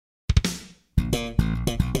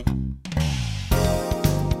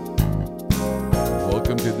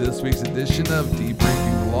this week's edition of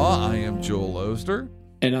Debriefing the Law. I am Joel Oster.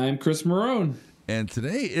 And I'm Chris Marone. And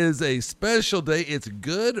today is a special day. It's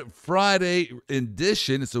Good Friday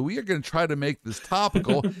edition, so we are going to try to make this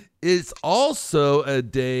topical. It's also a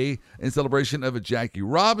day in celebration of a Jackie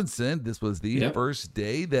Robinson. This was the first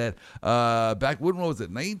day that, back when was it,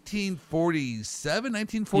 1947,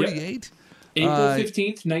 1948? April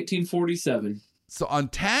 15th, 1947. So on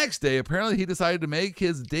tax day, apparently he decided to make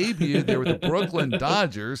his debut there with the Brooklyn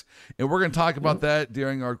Dodgers, and we're going to talk about that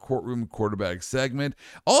during our courtroom quarterback segment.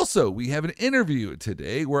 Also, we have an interview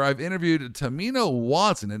today where I've interviewed Tamina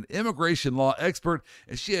Watson, an immigration law expert,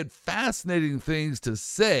 and she had fascinating things to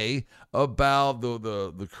say about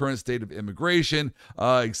the current state of immigration.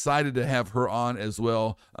 Excited to have her on as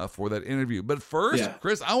well for that interview. But first,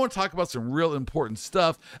 Chris, I want to talk about some real important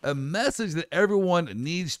stuff, a message that everyone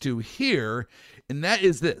needs to hear. And that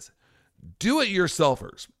is this: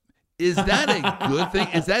 do-it-yourselfers. Is that a good thing?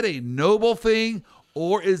 Is that a noble thing?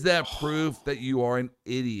 Or is that proof that you are an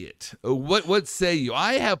idiot? What say you?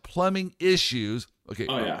 I have plumbing issues. Okay,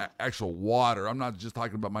 actual water. I'm not just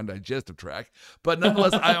talking about my digestive tract. But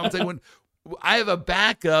nonetheless, I'm saying when I have a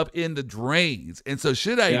backup in the drains. And so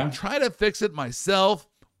should I try to fix it myself?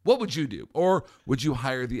 What would you do? Or would you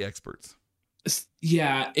hire the experts?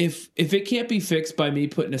 Yeah, if it can't be fixed by me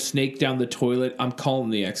putting a snake down the toilet, I'm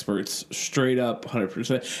calling the experts straight up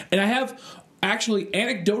 100%. And I have actually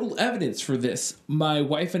anecdotal evidence for this. My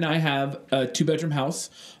wife and I have a 2-bedroom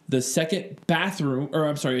house. The second bathroom, a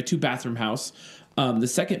 2-bathroom house. The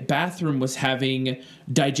second bathroom was having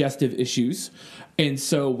digestive issues. And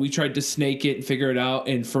so we tried to snake it and figure it out.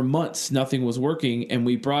 And for months, nothing was working. And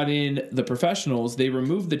we brought in the professionals. They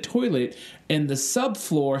removed the toilet, and the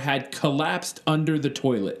subfloor had collapsed under the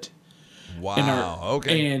toilet. Wow.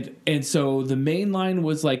 Okay. And so the main line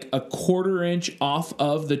was like a 1/4 inch off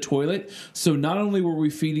of the toilet. So not only were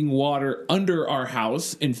we feeding water under our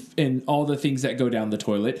house and all the things that go down the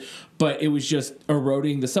toilet, but it was just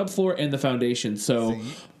eroding the subfloor and the foundation. So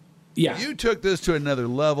you took this to another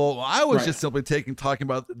level. I was just simply talking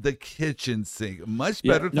about the kitchen sink. Much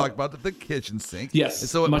better to talk about the kitchen sink. Yes, and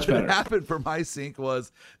so much better. What happened for my sink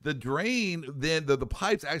was the drain, then the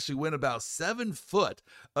pipes actually went about 7 foot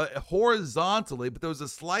horizontally, but there was a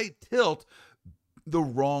slight tilt the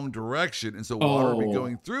wrong direction. And so water would be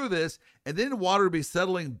going through this, and then water would be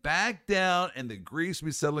settling back down, and the grease would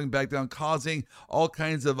be settling back down, causing all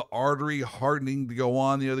kinds of artery hardening to go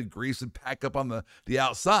on. The grease would pack up on the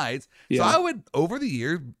outsides. So I would, over the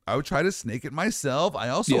years, I would try to snake it myself. I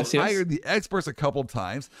also hired the experts a couple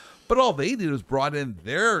times, but all they did was brought in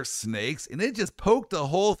their snakes, and it just poked a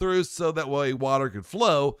hole through so that way water could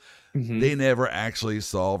flow. They never actually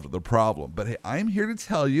solved the problem. But hey, I'm here to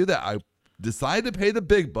tell you that I decided to pay the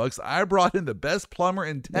big bucks. I brought in the best plumber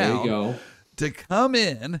in town to come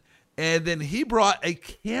in, and then he brought a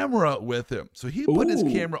camera with him. So he put his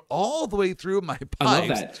camera all the way through my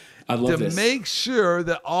pipes. I love to make sure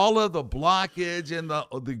that all of the blockage and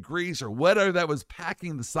the grease or whatever that was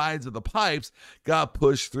packing the sides of the pipes got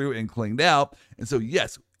pushed through and cleaned out. And so,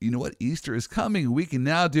 yes, you know what? Easter is coming. We can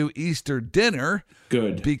now do Easter dinner.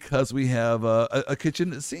 Good. Because we have a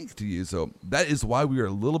kitchen sink to use. So that is why we are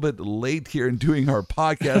a little bit late here in doing our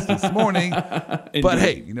podcast this morning. But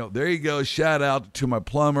hey, there you go. Shout out to my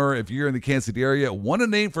plumber. If you're in the Kansas City area, want a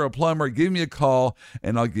name for a plumber, give me a call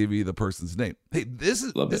and I'll give you the person's name. Hey, this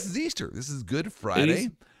is Easter. This is Good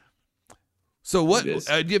Friday. So what, do you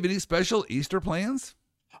have any special Easter plans?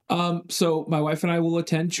 So my wife and I will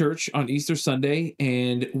attend church on Easter Sunday,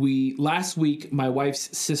 and last week, my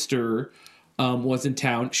wife's sister, was in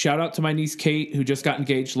town. Shout out to my niece, Kate, who just got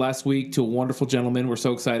engaged last week to a wonderful gentleman. We're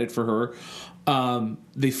so excited for her.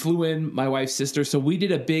 They flew in, my wife's sister. So we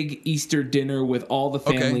did a big Easter dinner with all the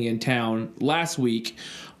family in town last week,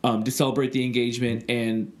 to celebrate the engagement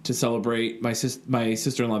and to celebrate my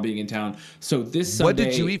sister-in-law being in town. So this Sunday, what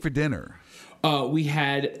did you eat for dinner? We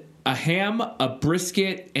had a ham, a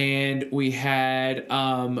brisket, and we had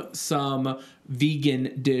some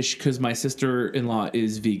vegan dish because my sister-in-law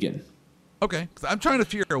is vegan. Okay, so I'm trying to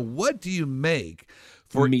figure out, what do you make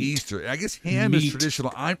for Easter? I guess ham is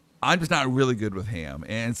traditional. I'm just not really good with ham,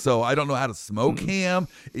 and so I don't know how to smoke ham.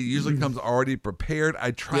 It usually comes already prepared.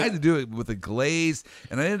 I tried to do it with a glaze,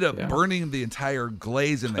 and I ended up burning the entire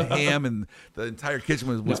glaze in the ham, and the entire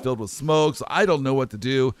kitchen was filled with smoke, so I don't know what to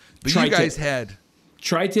do. But you guys had...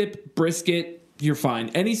 Tri-tip, brisket, you're fine.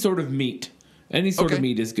 Any sort of meat. Any sort of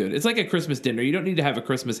meat is good. It's like a Christmas dinner. You don't need to have a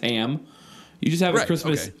Christmas ham. You just have a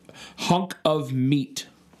Christmas hunk of meat.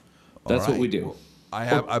 That's what we do.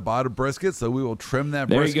 I bought a brisket, so we will trim that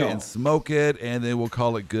brisket and smoke it, and then we'll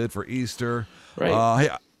call it good for Easter. Right.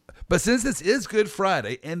 But since this is Good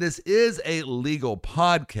Friday and this is a legal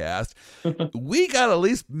podcast, we got to at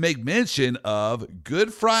least make mention of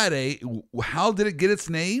Good Friday. How did it get its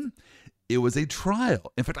name? It was a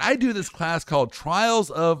trial. In fact, I do this class called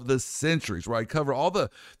Trials of the Centuries, where I cover all the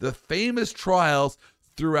famous trials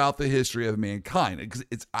throughout the history of mankind.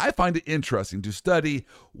 I find it interesting to study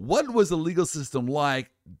what was the legal system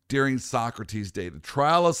like during Socrates' day, the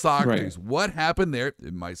trial of Socrates. Right. What happened there?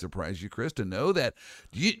 It might surprise you, Chris, to know that.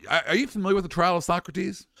 Are you familiar with the trial of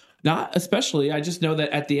Socrates? Not especially. I just know that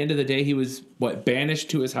at the end of the day, he was, banished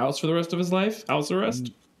to his house for the rest of his life? House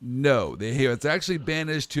arrest? No, he was actually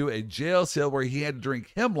banished to a jail cell where he had to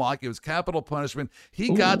drink hemlock. It was capital punishment.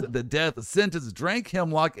 He got the death sentence, drank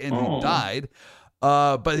hemlock, and he died.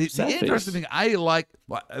 But the interesting thing I like,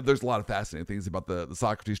 there's a lot of fascinating things about the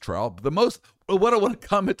Socrates trial. What I want to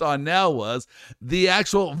comment on now was the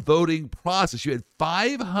actual voting process. You had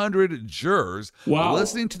 500 jurors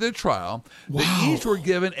listening to the trial. They each were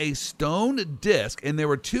given a stone disc, and there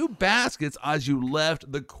were 2 baskets as you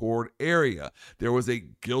left the court area. There was a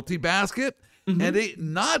guilty basket and a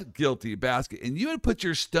not guilty basket. And you would put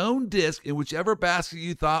your stone disc in whichever basket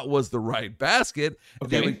you thought was the right basket. Okay.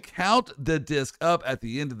 They would count the disc up at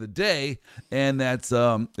the end of the day, and that's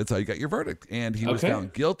how you got your verdict. And he was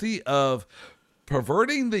found guilty of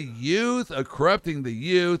perverting the youth, corrupting the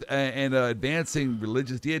youth, and advancing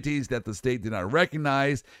religious deities that the state did not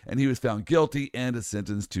recognize, and he was found guilty and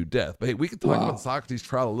sentenced to death. But hey, we can talk about Socrates'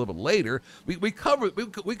 trial a little bit later. We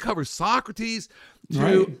cover Socrates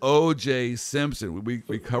to O.J. Simpson.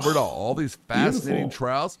 We covered all these fascinating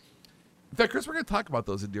trials. In fact, Chris, we're going to talk about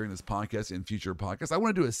those during this podcast and future podcasts. I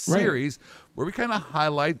want to do a series where we kind of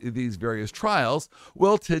highlight these various trials.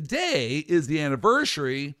 Well, today is the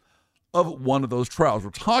anniversary of one of those trials. We're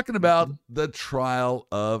talking about the trial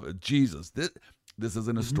of Jesus. This is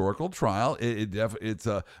an historical trial.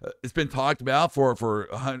 It's been talked about for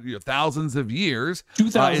thousands of years.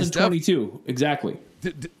 2022, exactly.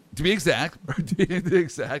 To be exact,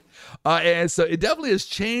 and so it definitely has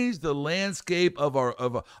changed the landscape of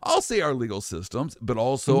I'll say our legal systems, but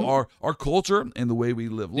also our culture and the way we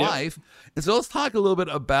live life. And so let's talk a little bit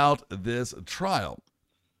about this trial.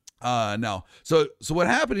 Now, so what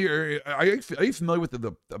happened here? Are you familiar with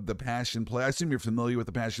the Passion Play? I assume you're familiar with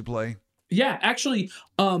the Passion Play. Yeah, actually,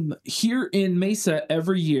 here in Mesa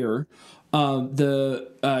every year,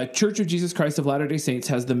 the Church of Jesus Christ of Latter-day Saints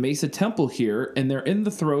has the Mesa Temple here, and they're in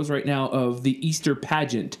the throes right now of the Easter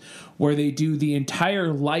pageant, where they do the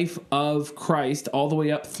entire life of Christ all the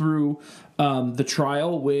way up through the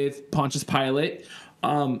trial with Pontius Pilate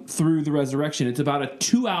through the resurrection. It's about a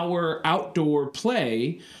 2-hour outdoor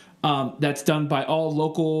play that's done by all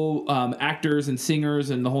local actors and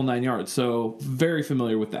singers and the whole 9 yards. So very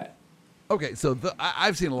familiar with that. Okay, so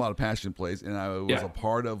I've seen a lot of Passion Plays, and I was a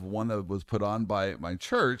part of one that was put on by my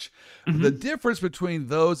church. The difference between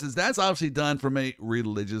those is that's obviously done from a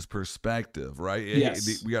religious perspective, right?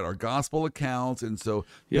 Yes. We got our gospel accounts, and so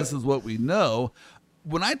this is what we know.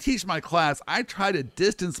 When I teach my class, I try to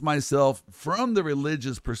distance myself from the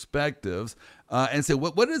religious perspectives and say,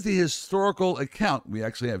 what is the historical account? We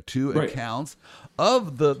actually have 2 accounts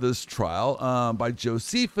of this trial by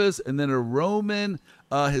Josephus, and then a Roman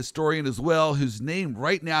historian as well, whose name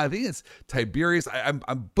right now, I think it's Tiberius. I'm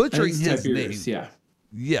butchering his Tiberius, name.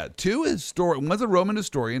 Yeah, 2 historians. One's a Roman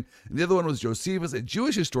historian, and the other one was Josephus, a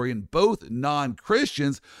Jewish historian, both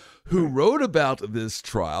non-Christians, who wrote about this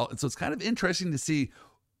trial. And so it's kind of interesting to see,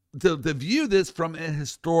 to view this from a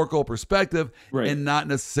historical perspective and not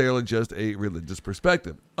necessarily just a religious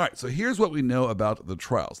perspective. All right, so here's what we know about the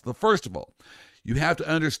trials. First of all, you have to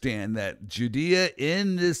understand that Judea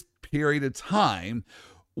in this period of time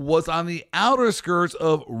was on the outer skirts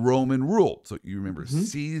of Roman rule. So you remember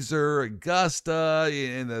Caesar, Augusta,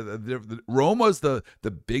 and Rome was the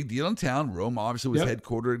big deal in town. Rome obviously was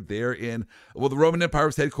headquartered there the Roman Empire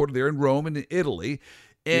was headquartered there in Rome and in Italy.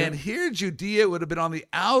 And here Judea would have been on the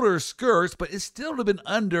outer skirts, but it still would have been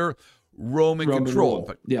under Roman control.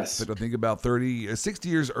 But yes. I think about 60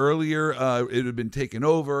 years earlier, it had been taken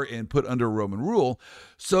over and put under Roman rule.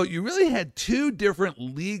 So you really had 2 different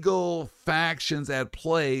legal factions at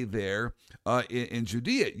play there in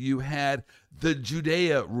Judea. You had the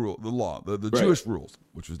Judea rule, the law, the Jewish rules,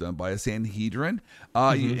 which was done by a Sanhedrin,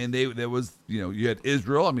 and you had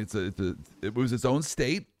Israel. I mean, it was its own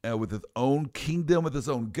state with its own kingdom, with its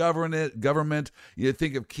own government. You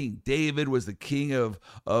think of King David was the king of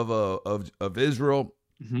Israel,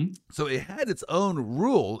 so it had its own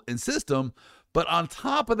rule and system. But on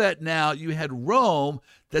top of that, now you had Rome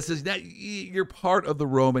that says that you're part of the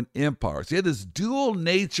Roman Empire. So you had this dual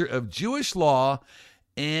nature of Jewish law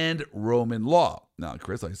and Roman law. Now,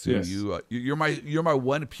 Chris, I assume Yes. you're my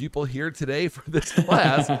one pupil here today for this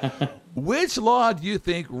class. Which law do you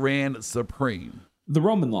think ran supreme? The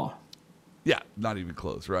Roman law. Yeah, not even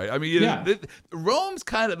close, right? I mean, Yeah. the Romans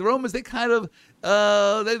they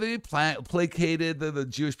placated the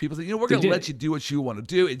Jewish people. Said, we're going to let you do what you want to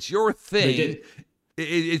do. It's your thing. They did.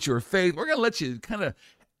 It's your faith. We're going to let you kind of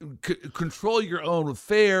control your own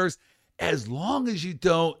affairs as long as you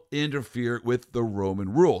don't interfere with the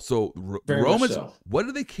Roman rule. So Very much Romans, so. what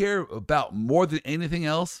do they care about more than anything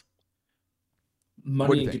else?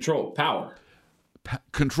 Money and control, power.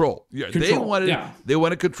 Control. Yeah, Control, they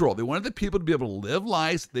wanted control. They wanted the people to be able to live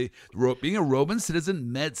lives. Being a Roman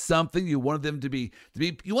citizen meant something. You wanted them to be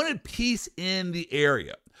you wanted peace in the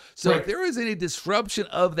area. So if there is any disruption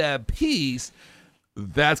of that peace,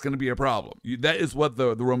 that's going to be a problem. That is what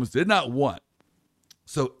the Romans did not want.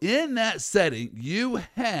 So in that setting, you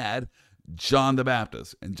had John the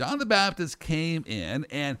Baptist. And John the Baptist came in,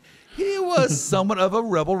 and he was somewhat of a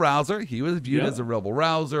rebel rouser. He was viewed as a rebel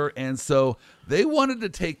rouser. And so they wanted to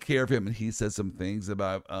take care of him. And he said some things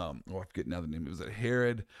about, I forget now the name. It was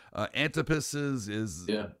Herod Antipas's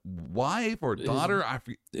wife or daughter.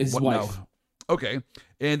 His wife. No. Okay.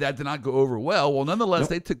 And that did not go over well. Well, nonetheless,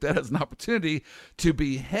 they took that as an opportunity to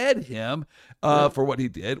behead him for what he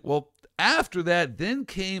did. Well, after that, then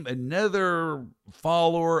came another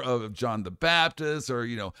follower of John the Baptist, or,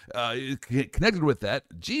 connected with that,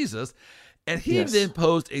 Jesus. And he then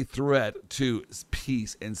posed a threat to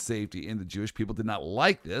peace and safety. And the Jewish people did not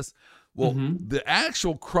like this. Well, the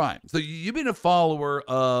actual crime. So you've been a follower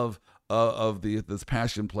of this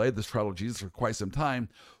Passion Play, this trial of Jesus, for quite some time.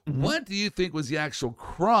 What do you think was the actual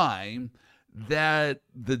crime that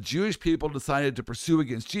the Jewish people decided to pursue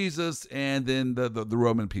against Jesus, and then the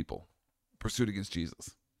Roman people pursued against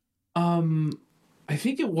Jesus? I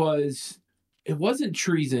think it wasn't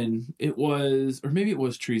treason. It was, or maybe it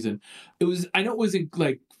was treason. I know it was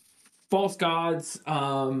like false gods.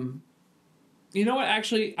 You know what?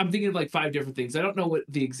 Actually, I'm thinking of like 5 different things. I don't know what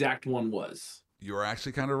the exact one was. You were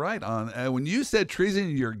actually kind of right on when you said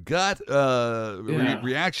treason. Your gut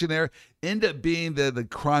reaction there ended up being the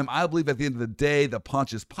crime. I believe at the end of the day, that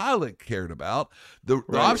Pontius Pilate cared about.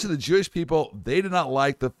 Obviously, the Jewish people, they did not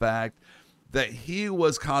like the fact that he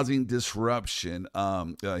was causing disruption.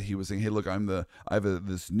 He was saying, "Hey, look, I have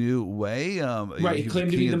this new way." He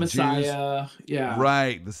claimed to be the Messiah. Yeah,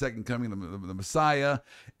 right, the second coming, the Messiah.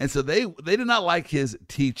 And so they did not like his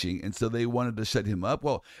teaching, and so they wanted to shut him up.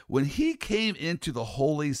 Well, when he came into the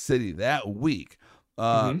holy city that week,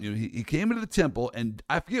 he came into the temple, and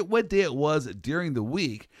I forget what day it was during the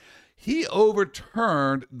week. He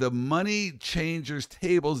overturned the money changers'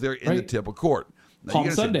 tables there in the temple court. Now,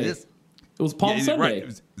 Palm Sunday. It was Palm Sunday. Right.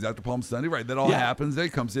 It was after Palm Sunday, right? That all happens. There he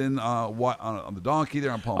comes in on the donkey there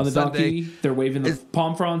on Palm Sunday. On the donkey, they're waving the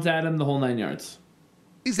palm fronds at him, the whole 9 yards.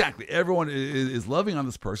 Exactly. Everyone is loving on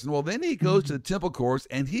this person. Well, then he goes to the temple courts,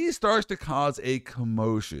 and he starts to cause a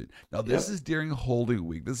commotion. Now, this is during Holy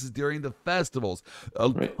Week. This is during the festivals. A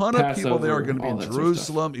ton of people there are going to be in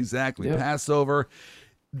Jerusalem. Exactly. Passover.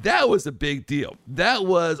 That was a big deal. That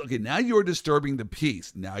was, okay, now you're disturbing the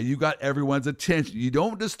peace. Now you got everyone's attention. You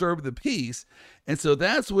don't disturb the peace. And so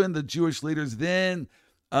that's when the Jewish leaders then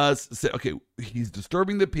said, okay, he's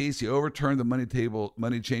disturbing the peace. He overturned the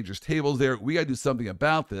money changers' tables there. We got to do something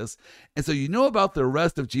about this. And so about the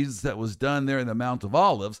arrest of Jesus that was done there in the Mount of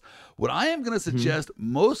Olives. What I am going to suggest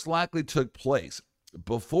most likely took place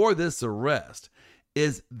before this arrest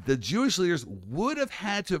is the Jewish leaders would have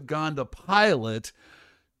had to have gone to Pilate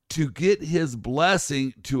to get his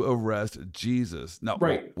blessing to arrest Jesus. Now,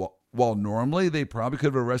 while normally they probably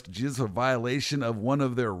could have arrested Jesus for violation of one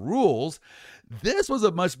of their rules, this was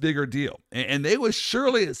a much bigger deal. And they was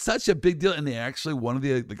surely such a big deal. And they actually, one of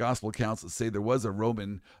the gospel accounts that say there was a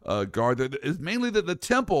Roman guard there. It's mainly the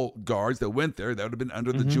temple guards that went there. That would have been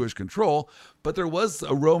under the Jewish control. But there was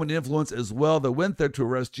a Roman influence as well that went there to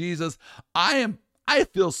arrest Jesus. I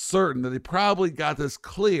feel certain that they probably got this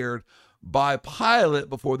cleared by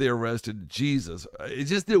Pilate before they arrested Jesus.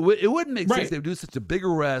 It wouldn't make sense they would do such a big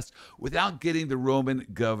arrest without getting the Roman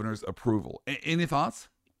governor's approval. Any thoughts?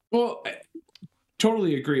 Well, I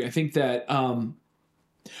totally agree. I think that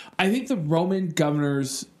I think the Roman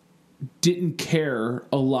governors didn't care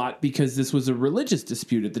a lot because this was a religious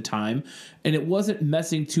dispute at the time, and it wasn't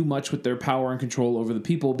messing too much with their power and control over the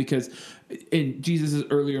people, because in Jesus'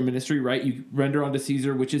 earlier ministry, right, you render unto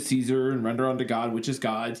Caesar, which is Caesar, and render unto God, which is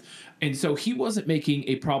God's. And so he wasn't making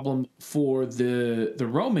a problem for the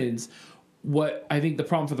Romans. What I think the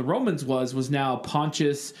problem for the Romans was now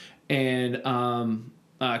Pontius and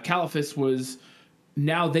Caiaphas was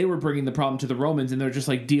now they were bringing the problem to the Romans, and they're just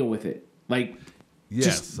like, deal with it. Like, Yes.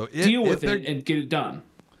 just So deal with it and get it done.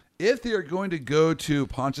 if they are going to go to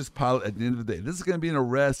Pontius Pilate at the end of the day, this is going to be an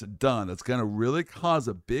arrest done that's going to really cause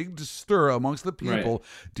a big stir amongst the people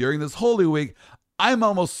during this Holy Week. I'm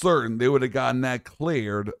almost certain they would have gotten that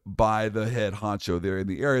cleared by the head honcho there in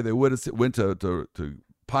the area. They would have went to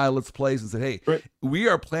Pilate's place and said, hey, we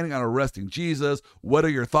are planning on arresting Jesus. What are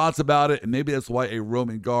your thoughts about it? And maybe that's why a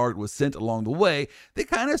Roman guard was sent along the way. They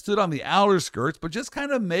kind of stood on the outer skirts, but just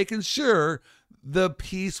kind of making sure the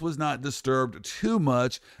peace was not disturbed too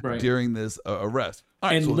much during this arrest. All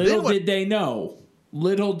right, and so little did they know,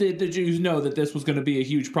 little did the Jews know that this was going to be a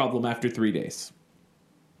huge problem after 3 days.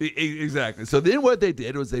 Exactly. So then what they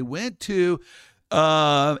did was they went to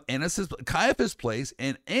Caiaphas' place,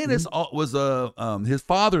 and Annas was his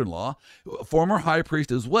father-in-law, former high priest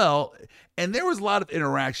as well, and there was a lot of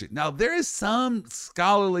interaction. Now, there is some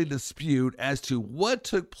scholarly dispute as to what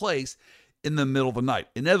took place in the middle of the night.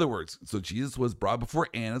 In other words, so Jesus was brought before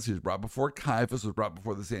Annas, he was brought before Caiaphas, was brought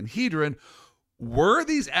before the Sanhedrin. Were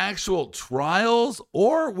these actual trials,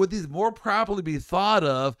 or would these more properly be thought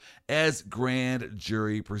of as grand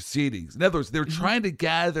jury proceedings? In other words, they're trying to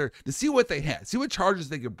gather to see what they had, see what charges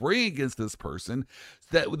they could bring against this person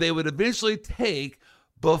that they would eventually take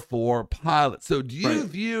before Pilate. So do you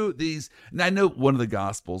view these, and I know one of the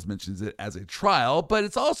Gospels mentions it as a trial, but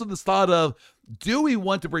it's also this thought of, do we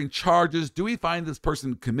want to bring charges? Do we find this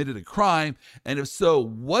person committed a crime? And if so,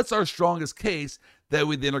 what's our strongest case that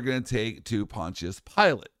we then are going to take to Pontius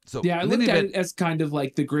Pilate? So yeah, I looked at it as kind of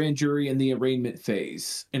like the grand jury and the arraignment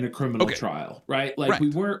phase in a criminal trial, right? Like we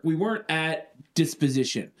weren't at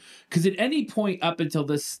disposition, because at any point up until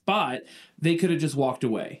this spot, they could have just walked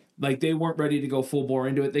away. Like, they weren't ready to go full bore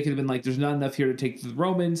into it. They could have been like, there's not enough here to take to the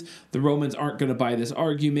Romans. The Romans aren't going to buy this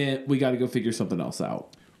argument. We got to go figure something else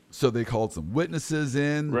out. So they called some witnesses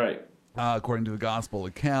in. Right. According to the gospel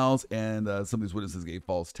accounts, and some of these witnesses gave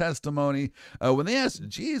false testimony. When they asked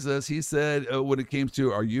Jesus, he said, when it came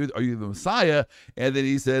to, are you the Messiah? And then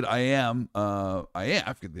he said, I am.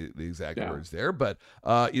 I forget the exact words there, but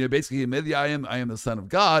basically he admitted, I am the Son of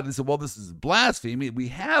God. And said, well, this is blasphemy. We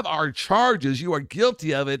have our charges. You are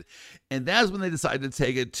guilty of it. And that's when they decided to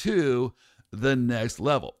take it to the next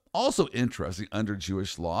level. Also interesting under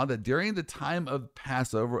Jewish law that during the time of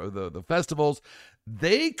Passover, of the festivals,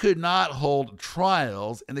 they could not hold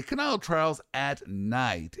trials, and they could not hold trials at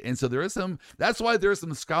night. And so that's why there is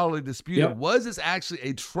some scholarly dispute. Yep. Was this actually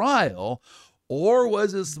a trial, or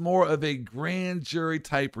was this more of a grand jury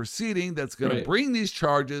type proceeding that's going to bring these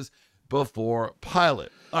charges before Pilate?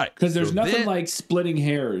 All right. Because there's nothing like splitting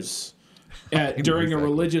hairs during a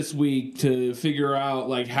religious week to figure out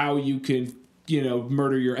like how you can,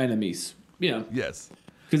 murder your enemies. Yeah. Yes.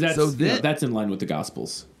 Because that's in line with the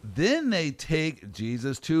Gospels. Then they take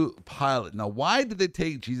Jesus to Pilate. Now, why did they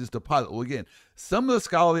take Jesus to Pilate? Well, again, some of the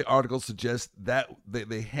scholarly articles suggest that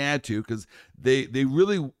they had to, because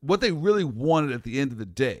what they really wanted at the end of the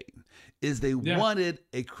day is they wanted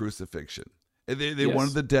a crucifixion. They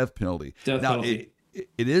wanted the death penalty.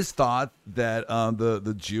 It is thought that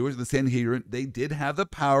the Jewish, the Sanhedrin, they did have the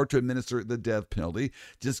power to administer the death penalty.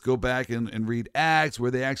 Just go back and read Acts, where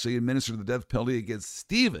they actually administered the death penalty against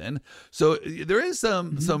Stephen. So there is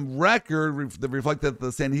some record that reflect that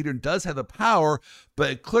the Sanhedrin does have the power,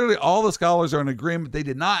 but clearly all the scholars are in agreement they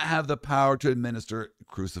did not have the power to administer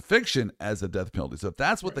crucifixion as a death penalty. So if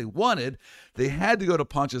that's what they wanted, they had to go to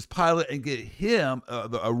Pontius Pilate and get him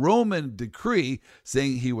a Roman decree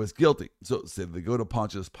saying he was guilty. So they go to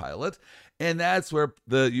Pontius Pilate, and that's where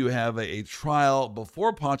you have a trial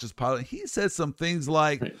before Pontius Pilate. He says some things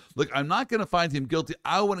like, look, I'm not going to find him guilty.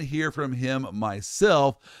 I want to hear from him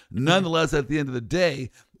myself. Nonetheless, at the end of the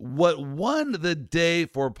day, what won the day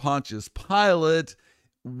for Pontius Pilate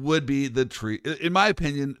would be in my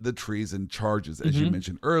opinion, the treason charges, as you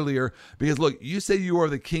mentioned earlier. Because look, you say you are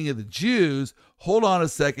the king of the Jews. Hold on a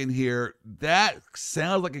second here. That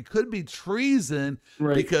sounds like it could be treason,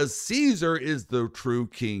 because Caesar is the true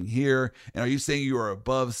king here. And are you saying you are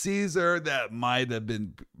above Caesar? That might have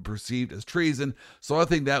been perceived as treason. So I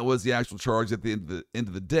think that was the actual charge at the end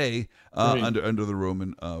of the day under the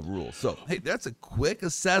Roman rule. So hey, that's a quick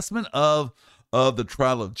assessment of the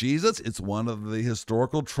trial of Jesus. It's one of the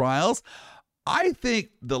historical trials. I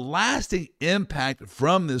think the lasting impact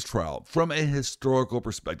from this trial, from a historical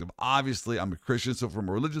perspective, obviously I'm a Christian, so from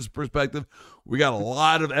a religious perspective, we got a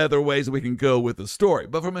lot of other ways that we can go with the story.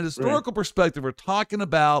 But from a historical perspective, we're talking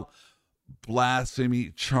about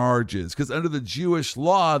blasphemy charges, because under the Jewish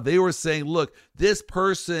law, they were saying, look, this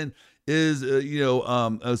person is,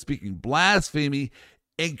 speaking blasphemy.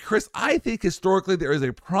 And Chris, I think historically there is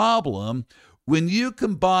a problem when you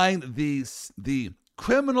combine the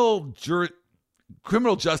criminal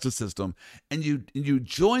justice system and you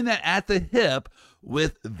join that at the hip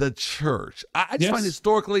with the church, I just find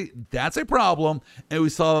historically that's a problem, and we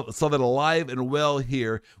saw that alive and well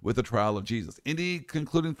here with the trial of Jesus. Any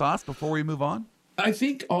concluding thoughts before we move on? I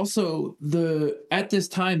think also at this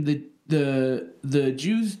time the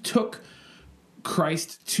Jews took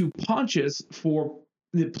Christ to Pontius for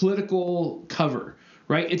the political cover,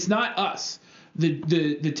 right? It's not us.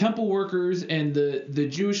 The temple workers and the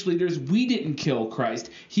Jewish leaders, we didn't kill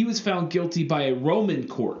Christ. He was found guilty by a Roman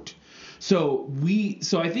court. So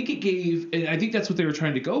I think it gave, and I think that's what they were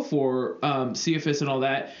trying to go for, Caiaphas and all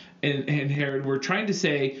that, and Herod were trying to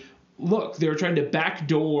say, look, they were trying to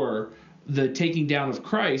backdoor the taking down of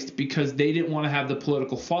Christ because they didn't want to have the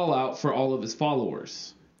political fallout for all of his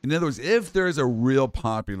followers. In other words, if there's a real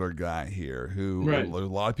popular guy here who a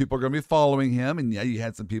lot of people are going to be following him, and yeah, you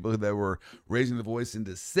had some people that were raising the voice in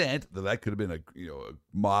dissent, that could have been a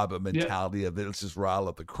mob mentality of let's just rile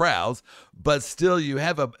up the crowds. But still, you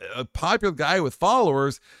have a popular guy with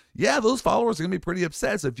followers. Yeah, those followers are going to be pretty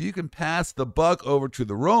upset. So if you can pass the buck over to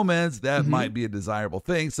the Romans, that might be a desirable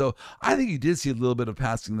thing. So I think you did see a little bit of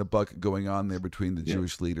passing the buck going on there between the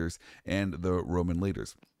Jewish leaders and the Roman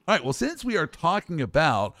leaders. All right, well, since we are talking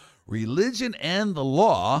about religion and the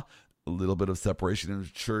law, a little bit of separation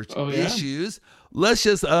of church issues, let's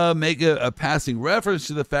just make a passing reference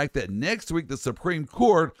to the fact that next week the Supreme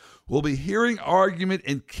Court will be hearing argument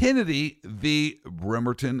in Kennedy v.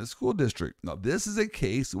 Bremerton School District. Now, this is a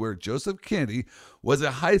case where Joseph Kennedy was a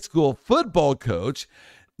high school football coach.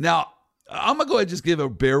 Now, I'm going to go ahead and just give a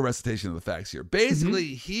bare recitation of the facts here.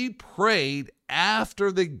 Basically, he prayed after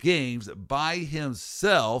the games by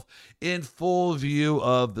himself in full view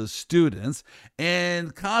of the students,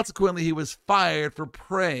 and consequently, he was fired for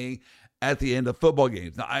praying at the end of football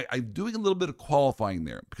games. Now, I'm doing a little bit of qualifying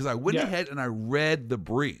there because I went ahead and I read the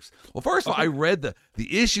briefs. Well, first of all, I read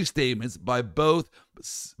the issue statements by both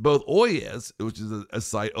Oyez, which is a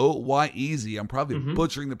site, O-Y-E-Z. I'm probably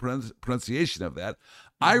butchering the pronunciation of that.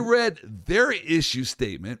 I read their issue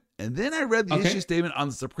statement, and then I read the issue statement on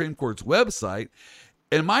the Supreme Court's website,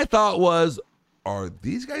 and my thought was, are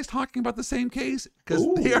these guys talking about the same case? Because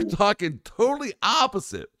they are talking totally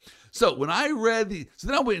opposite. So when I read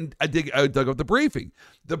then I went and I dug up the briefing.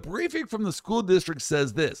 The briefing from the school district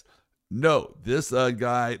says this: no, this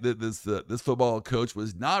guy, this football coach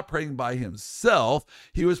was not praying by himself.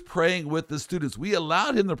 He was praying with the students. We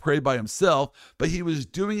allowed him to pray by himself, but he was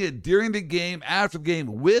doing it during the game, after the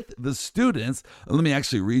game, with the students. Let me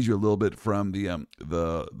actually read you a little bit from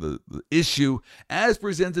the issue as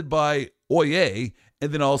presented by Oye,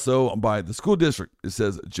 and then also by the school district. It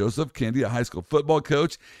says, Joseph Kennedy, a high school football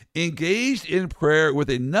coach, engaged in prayer with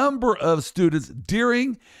a number of students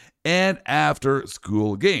during and after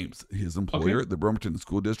school games. His employer, the Bremerton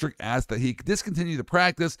School District, asked that he discontinue the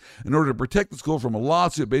practice in order to protect the school from a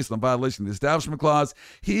lawsuit based on violation of the Establishment Clause.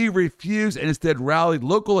 He refused and instead rallied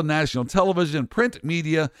local and national television, print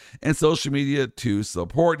media, and social media to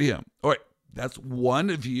support him. All right, that's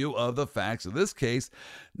one view of the facts of this case.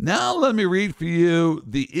 Now let me read for you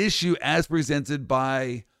the issue as presented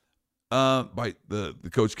by the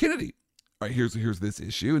Coach Kennedy. All right, here's this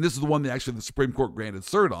issue, and this is the one that actually the Supreme Court granted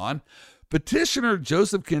cert on. Petitioner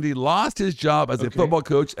Joseph Kennedy lost his job as a football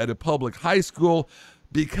coach at a public high school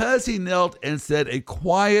because he knelt and said a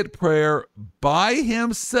quiet prayer by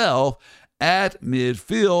himself at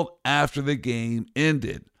midfield after the game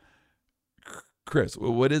ended. Chris,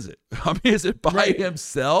 what is it? I mean, is it by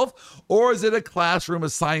himself or is it a classroom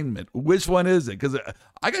assignment? Which one is it? Because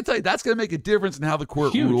I got to tell you, that's going to make a difference in how the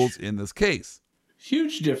court rules in this case.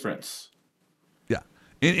 Huge difference. Yeah.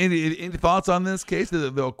 Any thoughts on this case?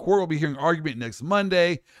 The court will be hearing argument next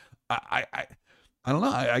Monday. I don't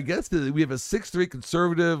know. I guess that we have a 6-3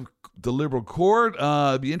 conservative, the liberal court.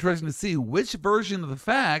 It'd be interesting to see which version of the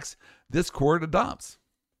facts this court adopts.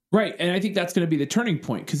 Right, and I think that's going to be the turning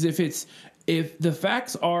point, because if the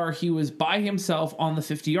facts are he was by himself on the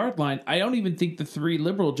 50-yard line, I don't even think the 3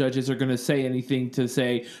 liberal judges are going to say anything to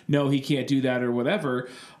say, no, he can't do that or whatever.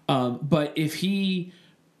 But if he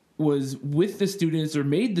was with the students or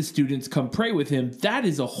made the students come pray with him, that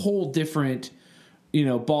is a whole different,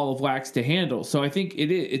 ball of wax to handle. So I think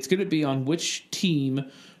it's going to be on which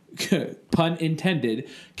team, pun intended,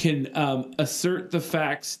 can assert the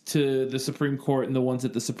facts to the Supreme Court and the ones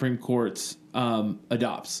that the Supreme Court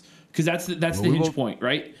adopts. Because that's the hinge point,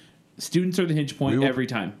 right? Students are the hinge point every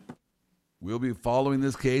time. We'll be following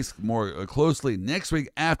this case more closely next week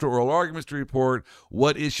after oral arguments to report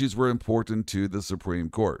what issues were important to the Supreme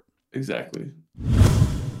Court. Exactly.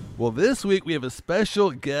 Well, this week we have a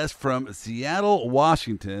special guest from Seattle,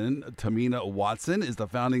 Washington. Tamina Watson is the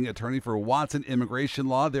founding attorney for Watson Immigration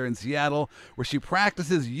Law there in Seattle, where she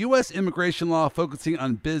practices U.S. immigration law focusing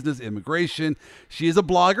on business immigration. She is a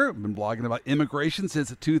blogger, been blogging about immigration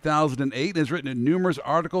since 2008, and has written numerous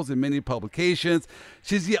articles in many publications.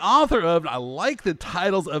 She's the author of, and I like the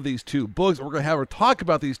titles of these two books. We're going to have her talk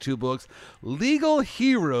about these two books, Legal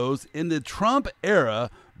Heroes in the Trump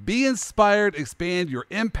Era, Be Inspired, Expand Your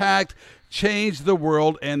Impact, Change the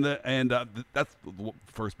World, and that's the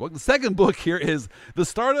first book. The second book here is The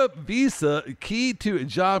Startup Visa, Key to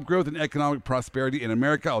Job Growth and Economic Prosperity in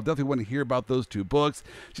America. I'll definitely want to hear about those two books.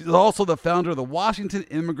 She's also the founder of the Washington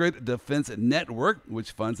Immigrant Defense Network,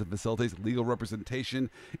 which funds and facilitates legal representation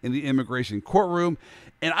in the immigration courtroom.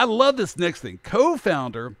 And I love this next thing,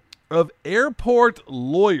 co-founder of Airport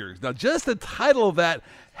Lawyers. Now, just the title of that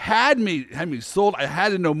had me sold. I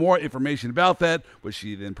had to know more information about that, which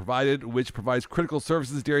she then provided, which provides critical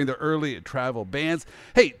services during the early travel bans.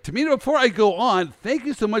 Hey, Tamina, before I go on, thank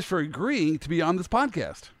you so much for agreeing to be on this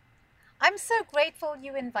podcast. I'm so grateful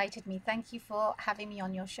you invited me. Thank you for having me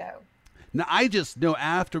on your show. Now, I just know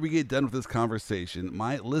after we get done with this conversation,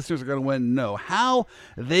 my listeners are going to want to know how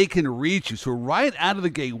they can reach you. So right out of the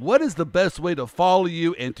gate, what is the best way to follow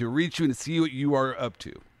you and to reach you and see what you are up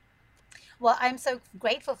to? Well, I'm so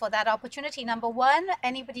grateful for that opportunity. Number one,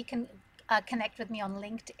 anybody can connect with me on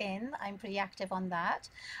LinkedIn. I'm pretty active on that.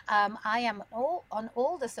 I am on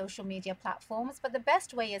all the social media platforms, but the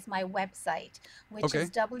best way is my website, which is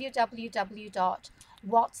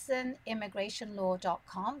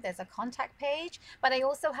www.watsonimmigrationlaw.com. There's a contact page, but I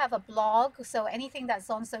also have a blog. So anything that's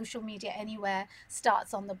on social media anywhere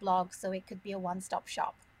starts on the blog. So it could be a one-stop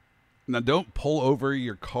shop. Now, don't pull over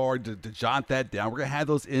your car to jot that down. We're going to have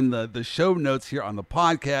those in the show notes here on the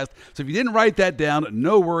podcast. So if you didn't write that down,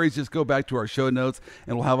 no worries. Just go back to our show notes,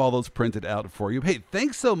 and we'll have all those printed out for you. Hey,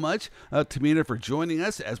 thanks so much, Tamina, for joining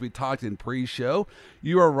us as we talked in pre-show.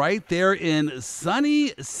 You are right there in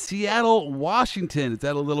sunny Seattle, Washington. Is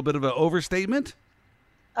that a little bit of an overstatement?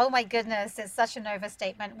 Oh my goodness, it's such an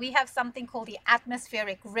overstatement. We have something called the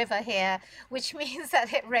atmospheric river here, which means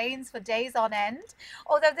that it rains for days on end.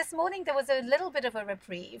 Although this morning there was a little bit of a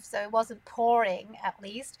reprieve, so it wasn't pouring at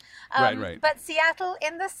least. Right. But Seattle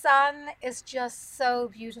in the sun is just so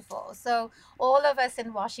beautiful. So all of us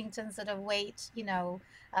in Washington sort of wait,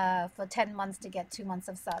 for 10 months to get 2 months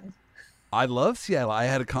of sun. I love Seattle. I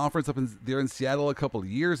had a conference there in Seattle a couple of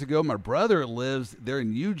years ago. My brother lives there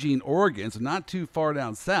in Eugene, Oregon, so not too far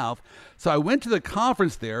down south. So I went to the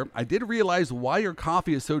conference there. I did realize why your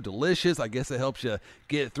coffee is so delicious. I guess it helps you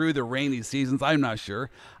get through the rainy seasons. I'm not sure.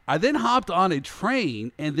 I then hopped on a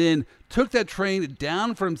train and then took that train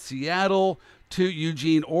down from Seattle to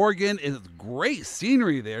Eugene, Oregon. It's great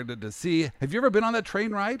scenery there to see. Have you ever been on that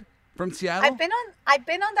train ride from Seattle? I've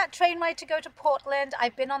been on that train ride to go to Portland.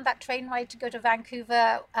 I've been on that train ride to go to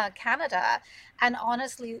Vancouver, Canada. And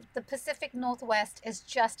honestly, the Pacific Northwest is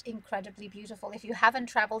just incredibly beautiful. If you haven't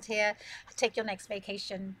traveled here, take your next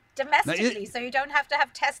vacation domestically, so you don't have to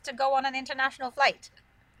have tests to go on an international flight.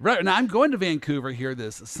 Right. Now, I'm going to Vancouver here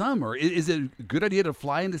this summer. Is it a good idea to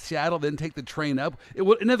fly into Seattle, then take the train up?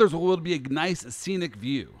 In other words, will it be a nice scenic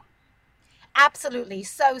view? Absolutely.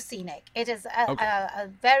 So scenic. It is a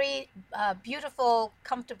very beautiful,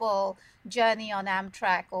 comfortable journey on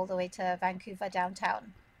Amtrak all the way to Vancouver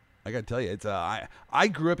downtown. I got to tell you, it's I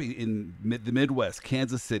grew up in the Midwest,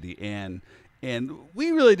 Kansas City, and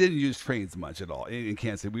we really didn't use trains much at all in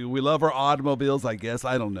Kansas City. We love our automobiles, I guess.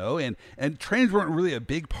 I don't know. And trains weren't really a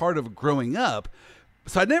big part of growing up.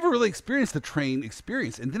 So I never really experienced the train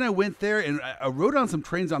experience. And then I went there and I rode on some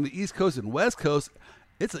trains on the East Coast and West Coast.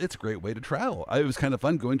 It's a great way to travel. It was kind of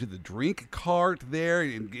fun going to the drink cart there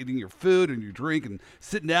and getting your food and your drink and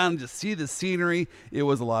sitting down and just see the scenery. It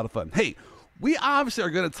was a lot of fun. Hey, we obviously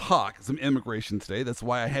are going to talk some immigration today. That's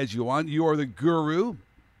why I had you on. You are the guru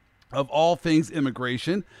of all things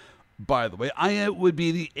immigration. By the way, I would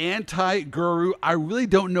be the anti-guru. I really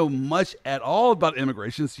don't know much at all about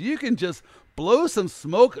immigration, so you can just blow some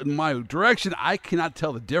smoke in my direction. I cannot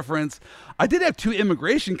tell the difference. I did have 2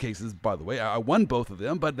 immigration cases, by the way. I won both of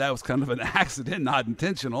them, but that was kind of an accident, not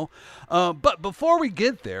intentional. But before we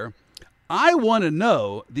get there, I want to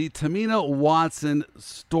know the Tamina Watson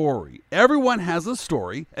story. Everyone has a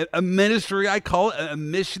story, a ministry, I call it, a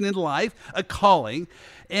mission in life, a calling.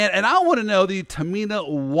 And I want to know the Tamina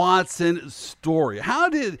Watson story. How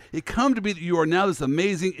did it come to be that you are now this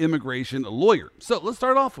amazing immigration lawyer? So let's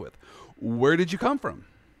start off with, where did you come from?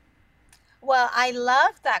 Well, I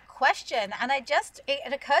love that question. And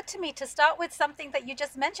it occurred to me to start with something that you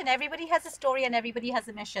just mentioned. Everybody has a story and everybody has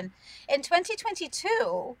a mission. In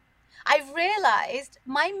 2022, I've realized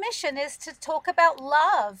my mission is to talk about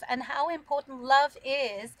love and how important love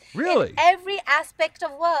is in Really? every aspect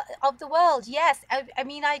of the world. Yes, I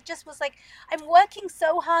mean, I just was like, I'm working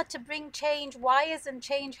so hard to bring change. Why isn't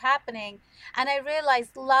change happening? And I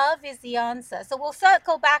realized love is the answer. So we'll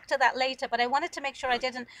circle back to that later, but I wanted to make sure I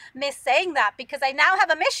didn't miss saying that because I now have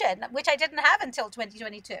a mission, which I didn't have until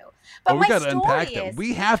 2022. But Oh, we my got to unpack story that. is,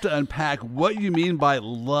 We have to unpack what you mean by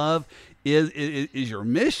love is your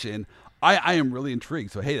mission. I am really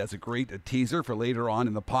intrigued. So, hey, that's a great teaser for later on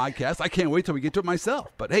in the podcast. I can't wait till we get to it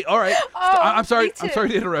myself. But, hey, all right. I'm sorry. me too. I'm sorry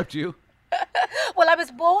to interrupt you. Well, I was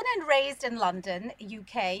born and raised in London,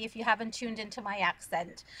 UK, if you haven't tuned into my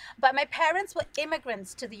accent. But my parents were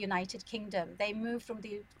immigrants to the United Kingdom. They moved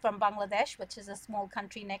from Bangladesh, which is a small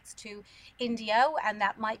country next to India, and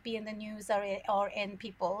that might be in the news or in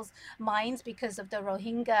people's minds because of the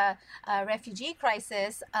Rohingya refugee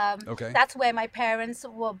crisis. Okay. That's where my parents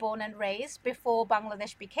were born and raised before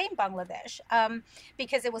Bangladesh became Bangladesh,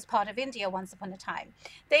 because it was part of India once upon a time.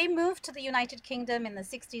 They moved to the United Kingdom in the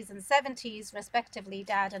 60s and 70s, respectively,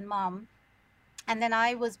 dad and mom. And then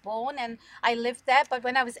I was born and I lived there. But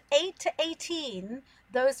when I was 8 to 18,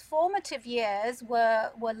 those formative years were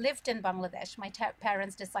lived in Bangladesh. My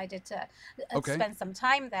parents decided to spend some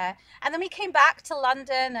time there. And then we came back to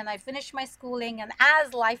London and I finished my schooling. And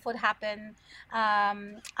as life would happen,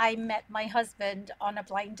 I met my husband on a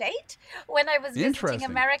blind date when I was visiting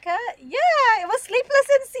America. Yeah, it was sleepless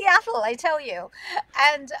in Seattle, I tell you.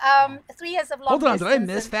 And 3 years of long Hold on, distance. did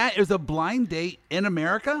I miss that? It was a blind date in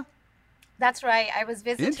America? That's right. I was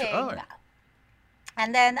visiting.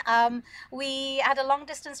 And then we had a long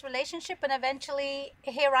distance relationship and eventually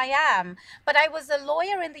here I am. But I was a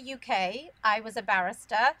lawyer in the UK. I was a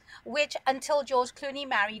barrister, which until George Clooney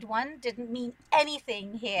married one didn't mean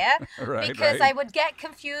anything here because I would get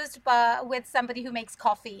confused with somebody who makes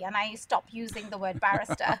coffee and I stopped using the word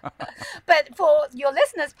barrister. But for your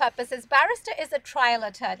listeners' purposes, barrister is a trial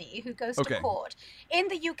attorney who goes to court. In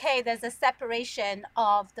the UK, there's a separation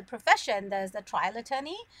of the profession. There's the trial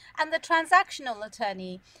attorney and the transactional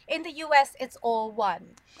attorney. In the US, it's all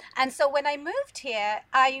one. And so when I moved here,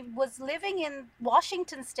 I was living in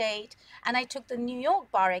Washington State and I took the New York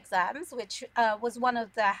bar exams, which was one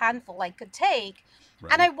of the handful I could take.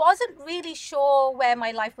 Right. And I wasn't really sure where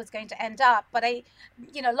my life was going to end up. But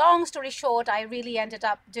long story short, I really ended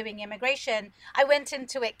up doing immigration. I went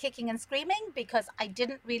into it kicking and screaming because I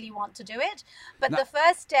didn't really want to do it. But the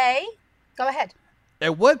first day, go ahead.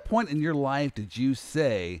 At what point in your life did you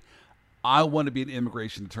say, I want to be an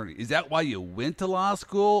immigration attorney? Is that why you went to law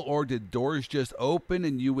school, or did doors just open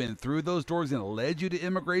and you went through those doors and it led you to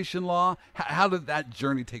immigration law? How did that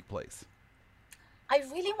journey take place? I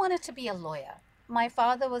really wanted to be a lawyer. My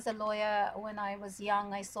father was a lawyer when I was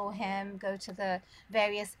young. I saw him go to the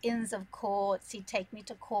various inns of courts. He'd take me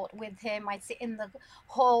to court with him. I'd sit in the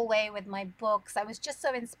hallway with my books. I was just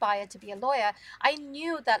so inspired to be a lawyer. I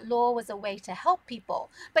knew that law was a way to help people.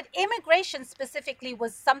 But immigration specifically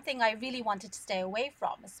was something I really wanted to stay away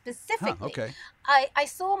from. Specifically, I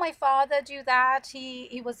saw my father do that.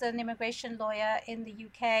 He was an immigration lawyer in the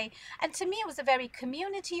UK. And to me, it was a very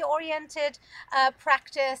community-oriented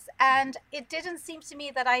practice. And it didn't seem to me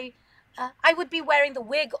that I would be wearing the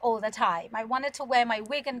wig all the time. I wanted to wear my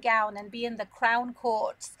wig and gown and be in the crown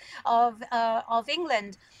courts of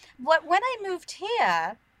England. But when I moved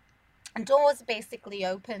here, doors basically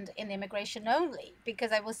opened in immigration only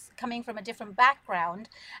because I was coming from a different background.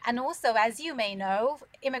 And also, as you may know,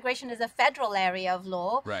 immigration is a federal area of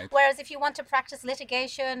law. Right. Whereas if you want to practice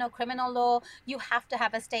litigation or criminal law, you have to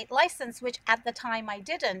have a state license, which at the time I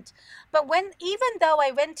didn't. But even though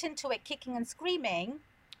I went into it kicking and screaming,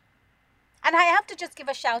 and I have to just give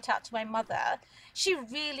a shout out to my mother. She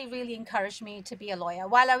really, really encouraged me to be a lawyer.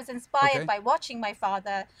 While I was inspired by watching my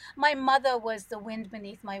father, my mother was the wind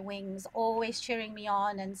beneath my wings, always cheering me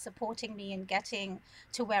on and supporting me in getting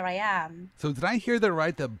to where I am. So did I hear that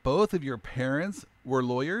right, that both of your parents were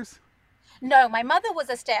lawyers? No, my mother was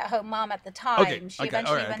a stay-at-home mom at the time. She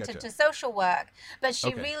eventually went gotcha. into social work, but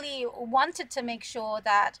she really wanted to make sure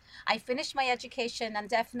that I finished my education and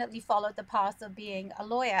definitely followed the path of being a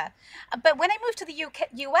lawyer. But when I moved to the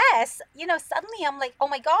US, suddenly I'm like, oh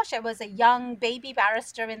my gosh, I was a young baby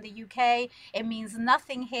barrister in the UK. It means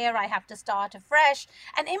nothing here. I have to start afresh.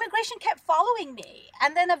 And immigration kept following me.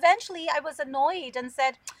 And then eventually I was annoyed and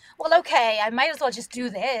said, well, okay, I might as well just do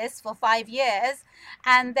this for 5 years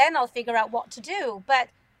and then I'll figure out what to do. But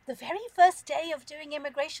the very first day of doing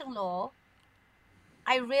immigration law,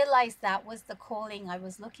 I realized that was the calling I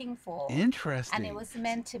was looking for. Interesting. And it was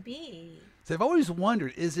meant to be. So I've always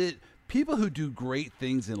wondered, is it people who do great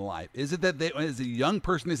things in life? Is it that they, as a young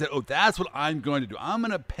person, they said, "Oh, that's what I'm going to do. I'm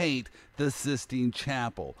going to paint the Sistine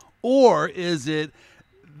Chapel," or is it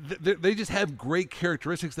they just have great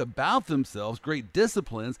characteristics about themselves, great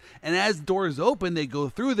disciplines, and as doors open, they go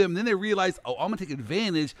through them, and then they realize, oh, I'm going to take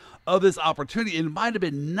advantage of this opportunity. And it might have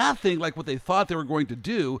been nothing like what they thought they were going to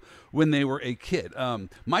do when they were a kid.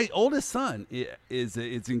 My oldest son is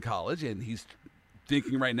in college, and he's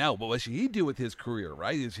thinking right now, what should he do with his career,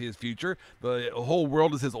 right? Is his future? The whole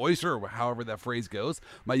world is his oyster, or however that phrase goes.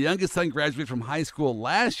 My youngest son graduated from high school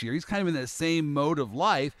last year. He's kind of in that same mode of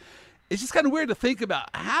life. It's just kind of weird to think about,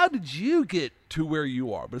 how did you get to where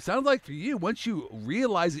you are? But it sounds like for you, once you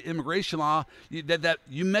realize the immigration law, that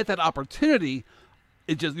you met that opportunity,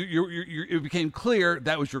 it became clear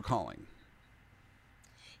that was your calling.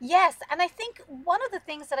 Yes, and I think one of the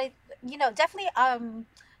things that I, definitely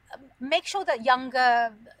make sure that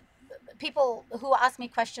younger people who ask me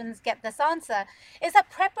questions get this answer, is that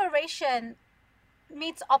preparation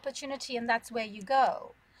meets opportunity, and that's where you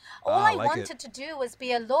go. All I wanted to do was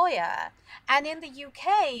be a lawyer. And in the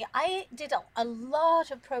UK, I did a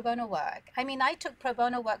lot of pro bono work. I mean, I took pro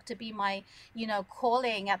bono work to be my,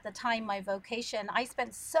 calling at the time, my vocation. I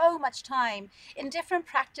spent so much time in different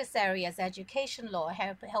practice areas, education law,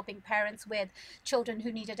 helping parents with children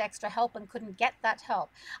who needed extra help and couldn't get that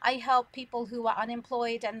help. I helped people who were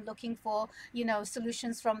unemployed and looking for,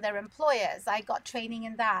 solutions from their employers. I got training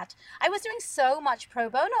in that. I was doing so much pro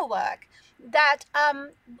bono work that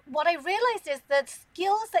what I realized is that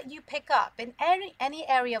skills that you pick up in any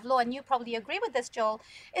area of law, and you probably agree with this, Joel,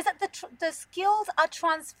 is that the skills are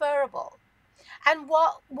transferable. And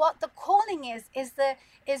what the calling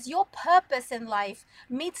is your purpose in life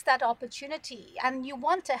meets that opportunity, and you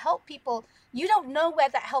want to help people. You don't know where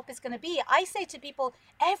that help is going to be. I say to people,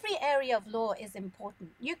 every area of law is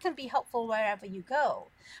important. You can be helpful wherever you go.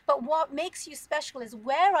 But what makes you special is,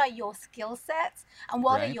 where are your skill sets, and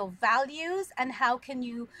what are your values, and how can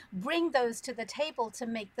you bring those to the table to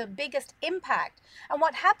make the biggest impact? And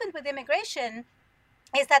what happened with immigration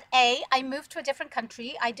is that I moved to a different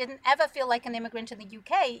country. I didn't ever feel like an immigrant in the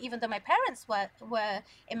UK, even though my parents were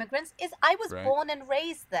immigrants. I was born and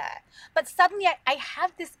raised there. But suddenly I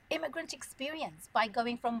had this immigrant experience by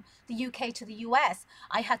going from the UK to the US.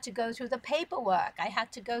 I had to go through the paperwork. I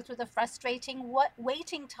had to go through the frustrating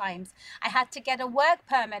waiting times. I had to get a work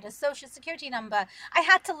permit, a social security number. I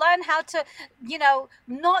had to learn how to,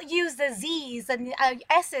 not use the Z's and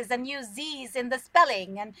S's and use Z's in the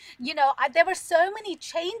spelling. And, there were so many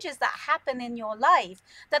changes that happen in your life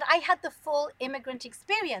that I had the full immigrant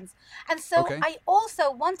experience. And so I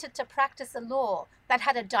also wanted to practice a law that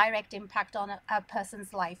had a direct impact on a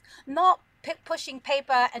person's life, not pushing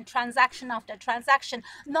paper and transaction after transaction,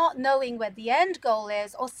 not knowing where the end goal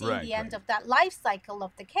is, or seeing the end of that life cycle of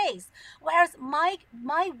the case. Whereas my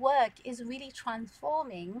work is really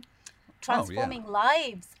transforming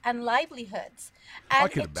lives and livelihoods.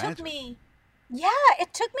 And it took me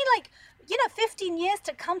like 15 years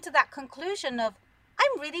to come to that conclusion of,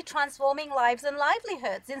 I'm really transforming lives and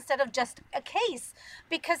livelihoods instead of just a case,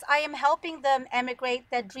 because I am helping them emigrate,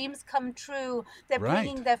 their dreams come true, they're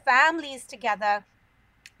bringing their families together.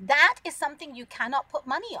 That is something you cannot put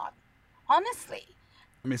money on, honestly.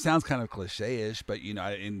 I mean, it sounds kind of cliche-ish, but,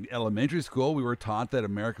 in elementary school, we were taught that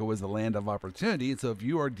America was the land of opportunity. And so if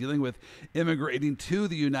you are dealing with immigrating to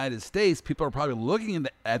the United States, people are probably looking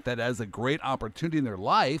at that as a great opportunity in their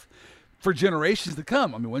life for generations to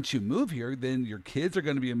come. I mean, once you move here, then your kids are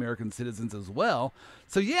going to be American citizens as well.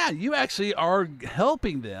 So, yeah, you actually are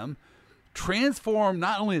helping them transform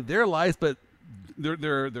not only their lives, but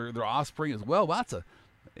their offspring as well. Well,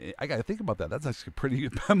 I got to think about that. That's actually pretty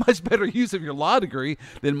much better use of your law degree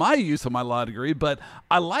than my use of my law degree. But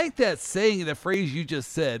I like that saying, the phrase you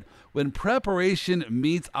just said, when preparation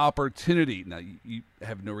meets opportunity. Now, you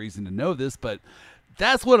have no reason to know this, but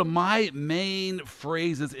that's one of my main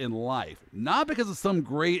phrases in life. Not because of some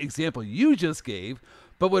great example you just gave,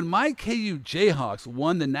 but when my KU Jayhawks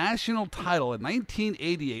won the national title in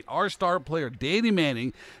 1988, our star player Danny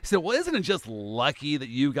Manning said, well, isn't it just lucky that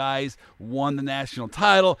you guys won the national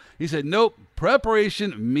title? He said, nope,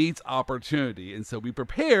 preparation meets opportunity. And so we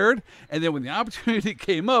prepared, and then when the opportunity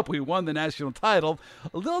came up, we won the national title.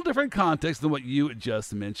 A little different context than what you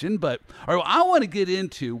just mentioned. But all right, well, I want to get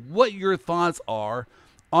into what your thoughts are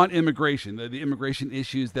on immigration, the immigration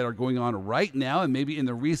issues that are going on right now and maybe in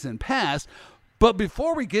the recent past. But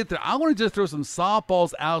before we get there, I want to just throw some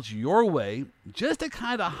softballs out your way just to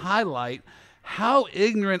kind of highlight how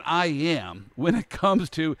ignorant I am when it comes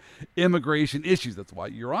to immigration issues. That's why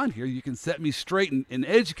you're on here. You can set me straight and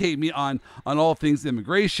educate me on all things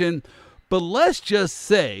immigration. But let's just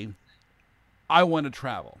say I want to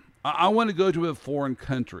travel. I want to go to a foreign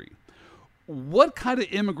country. What kind of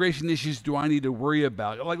immigration issues do I need to worry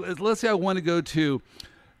about? Like, let's say I want to go to,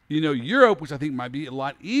 Europe, which I think might be a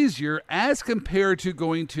lot easier as compared to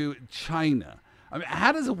going to China. I mean,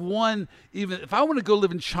 how does one, even if I want to go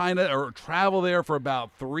live in China or travel there for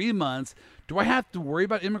about 3 months, do I have to worry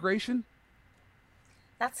about immigration?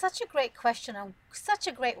 That's such a great question and such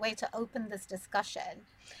a great way to open this discussion.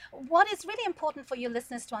 What is really important for your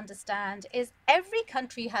listeners to understand is every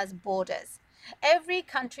country has borders. Every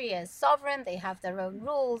country is sovereign, they have their own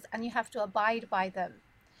rules, and you have to abide by them.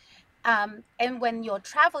 And when you're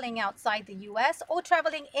traveling outside the US or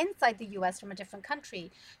traveling inside the US from a different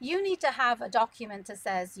country, you need to have a document that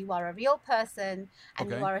says you are a real person and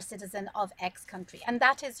you are a citizen of X country. And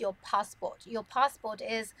that is your passport. Your passport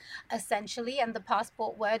is essentially, and the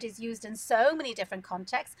passport word is used in so many different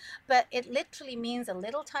contexts, but it literally means a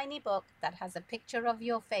little tiny book that has a picture of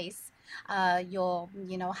your face, your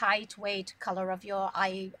height, weight, color of your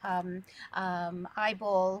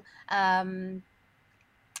eyeball,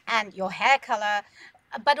 and your hair color,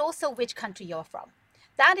 but also which country you're from.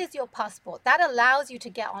 That is your passport. That allows you to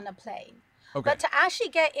get on a plane. Okay. But to actually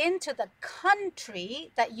get into the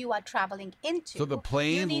country that you are traveling into. So the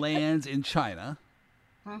plane lands in China.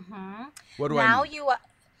 Mm-hmm. What do I need?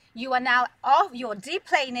 You are now off. You're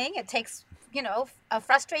deplaning. It takes a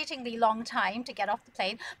frustratingly long time to get off the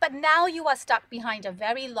plane. But now you are stuck behind a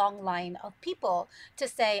very long line of people to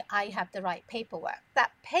say, I have the right paperwork.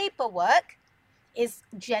 That paperwork is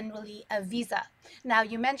generally a visa. Now,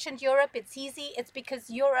 you mentioned Europe. It's easy. It's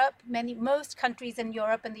because most countries in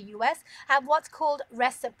Europe and the US have what's called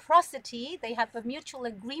reciprocity. They have a mutual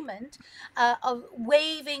agreement of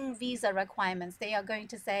waiving visa requirements. They are going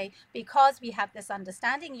to say, because we have this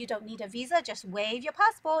understanding, you don't need a visa, just waive your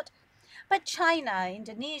passport. But China,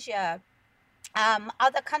 Indonesia,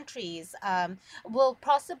 other countries will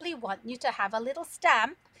possibly want you to have a little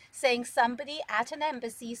stamp saying somebody at an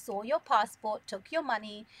embassy saw your passport, took your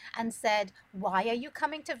money, and said, why are you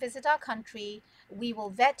coming to visit our country? We will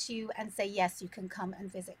vet you and say, yes, you can come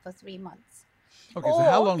and visit for 3 months. Okay, so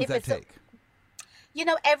how long does that take?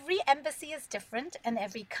 Every embassy is different and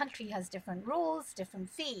every country has different rules, different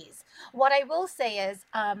fees. What I will say is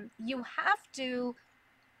you have to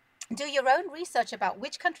do your own research about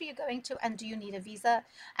which country you're going to and do you need a visa.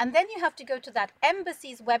 And then you have to go to that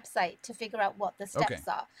embassy's website to figure out what the steps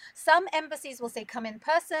are. Some embassies will say come in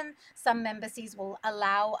person. Some embassies will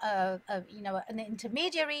allow an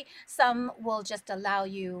intermediary. Some will just allow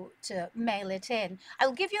you to mail it in.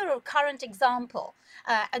 I'll give you a current example.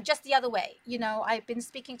 Just the other way, I've been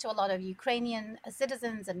speaking to a lot of Ukrainian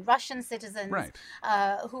citizens and Russian citizens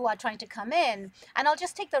who are trying to come in. And I'll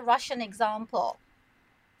just take the Russian example.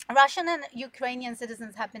 Russian and Ukrainian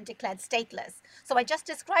citizens have been declared stateless. So I just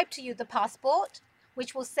described to you the passport,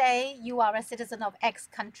 which will say you are a citizen of X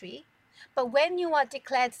country. But when you are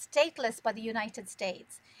declared stateless by the United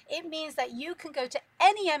States, it means that you can go to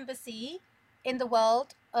any embassy in the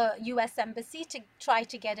world, US embassy, to try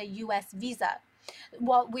to get a US visa.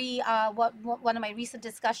 One of my recent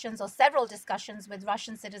discussions, or several discussions with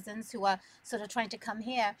Russian citizens who are sort of trying to come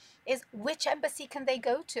here, is which embassy can they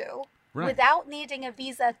go to without needing a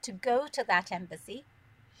visa to go to that embassy,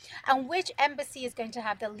 and which embassy is going to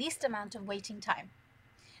have the least amount of waiting time.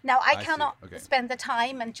 Now, I cannot spend the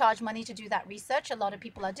time and charge money to do that research. A lot of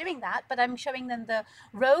people are doing that, but I'm showing them the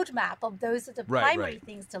roadmap of those are the primary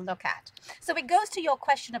things to look at. So it goes to your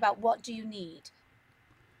question about what do you need.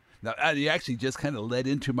 Now, you actually just kind of led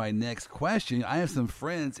into my next question. I have some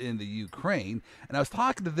friends in the Ukraine, and I was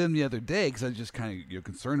talking to them the other day because I was just kind of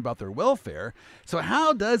concerned about their welfare. So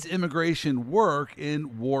how does immigration work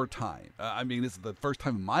in wartime? I mean, this is the first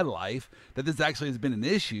time in my life that this actually has been an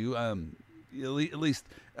issue, at least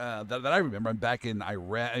that I remember. I'm back in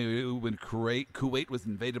Iraq when Kuwait was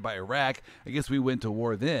invaded by Iraq. I guess we went to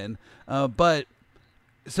war then. But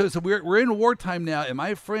So we're in wartime now, and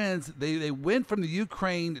my friends they went from the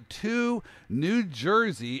Ukraine to New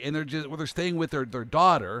Jersey, and they're staying with their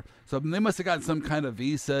daughter. So they must have gotten some kind of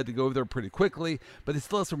visa to go over there pretty quickly, but they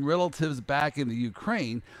still have some relatives back in the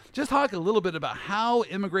Ukraine. Just talk a little bit about how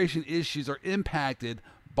immigration issues are impacted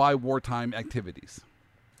by wartime activities.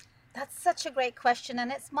 That's such a great question,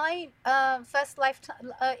 and it's my first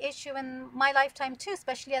issue in my lifetime too,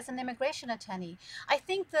 especially as an immigration attorney.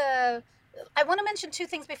 I want to mention two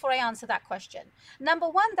things before I answer that question. Number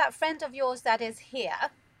one, that friend of yours that is here,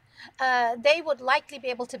 they would likely be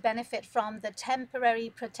able to benefit from the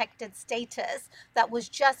temporary protected status that was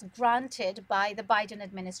just granted by the Biden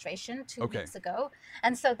administration 2 weeks ago.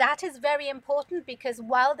 And so that is very important, because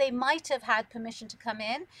while they might have had permission to come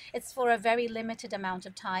in, it's for a very limited amount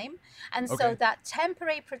of time. And so that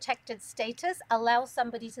temporary protected status allows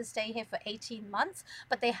somebody to stay here for 18 months,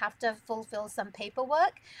 but they have to fulfill some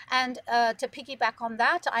paperwork. And to piggyback on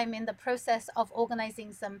that, I'm in the process of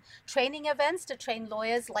organizing some training events to train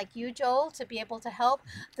lawyers like you, Joel, to be able to help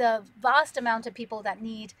the vast amount of people that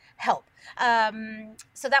need help.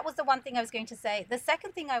 So that was the one thing I was going to say. The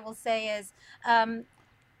second thing I will say is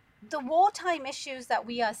the wartime issues that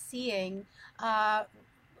we are seeing are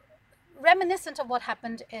reminiscent of what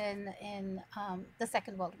happened in the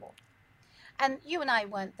Second World War. And you and I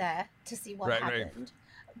weren't there to see what happened.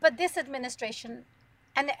 But this administration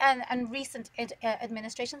and recent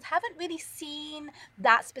administrations haven't really seen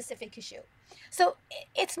that specific issue. So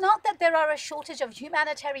it's not that there are a shortage of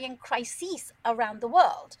humanitarian crises around the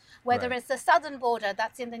world, whether it's the southern border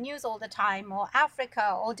that's in the news all the time, or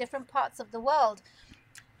Africa, or different parts of the world.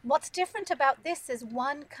 What's different about this is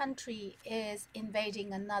one country is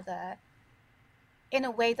invading another in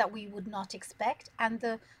a way that we would not expect. And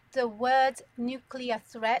the words nuclear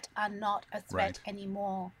threat are not a threat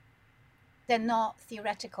anymore. They're not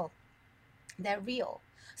theoretical. They're real.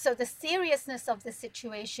 So the seriousness of the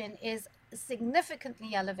situation is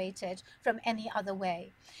significantly elevated from any other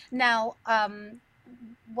way. Now,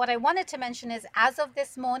 what I wanted to mention is, as of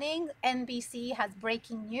this morning, NBC has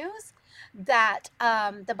breaking news that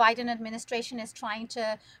the Biden administration is trying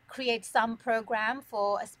to create some program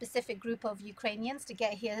for a specific group of Ukrainians to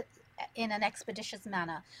get here in an expeditious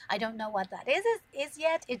manner. I don't know what that is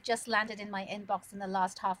yet. It just landed in my inbox in the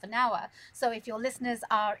last half an hour. So if your listeners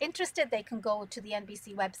are interested, they can go to the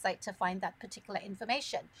NBC website to find that particular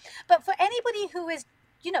information. But for anybody who is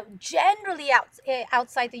generally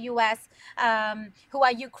outside the US, who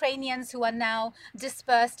are Ukrainians who are now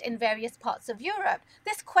dispersed in various parts of Europe,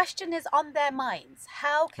 this question is on their minds.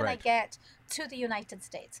 How can I get to the United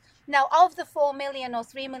States? Now, of the 4 million or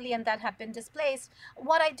 3 million that have been displaced,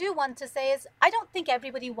 what I do want to say is I don't think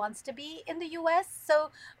everybody wants to be in the US.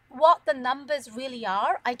 So what the numbers really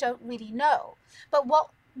are, I don't really know. But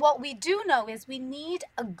what we do know is we need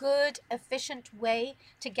a good, efficient way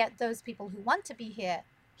to get those people who want to be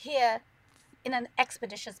here in an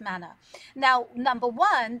expeditious manner. Now, number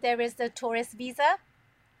one, there is the tourist visa.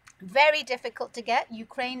 Very difficult to get.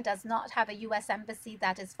 Ukraine does not have a US embassy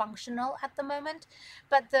that is functional at the moment,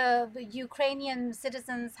 but the Ukrainian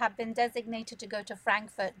citizens have been designated to go to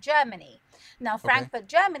Frankfurt, Germany. Now, Frankfurt,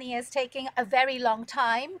 Germany is taking a very long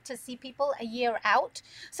time to see people, a year out.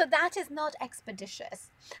 So that is not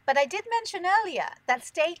expeditious. But I did mention earlier that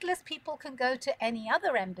stateless people can go to any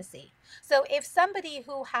other embassy. So if somebody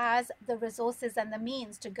who has the resources and the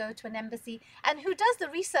means to go to an embassy and who does the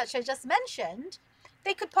research I just mentioned,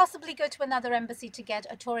 they could possibly go to another embassy to get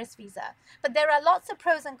a tourist visa. But there are lots of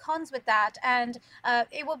pros and cons with that, and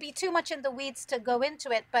it will be too much in the weeds to go into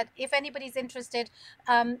it. But if anybody's interested,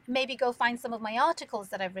 maybe go find some of my articles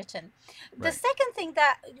that I've written. The second thing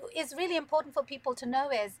that is really important for people to know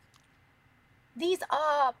is these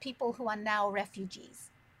are people who are now refugees.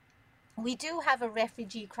 We do have a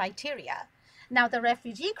refugee criteria. Now, the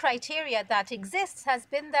refugee criteria that exists has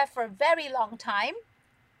been there for a very long time.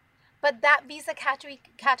 But that visa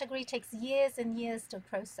category takes years and years to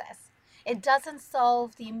process. It doesn't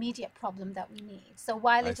solve the immediate problem that we need. So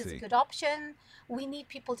while it is a good option, we need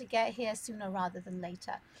people to get here sooner rather than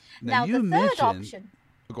later. Now the third option.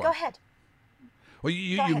 Go ahead. Well,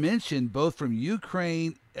 you mentioned both from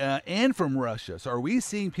Ukraine and from Russia. So are we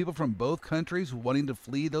seeing people from both countries wanting to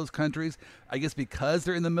flee those countries, I guess, because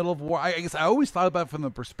they're in the middle of war? I guess I always thought about it from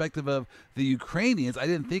the perspective of the Ukrainians. I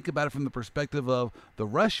didn't think about it from the perspective of the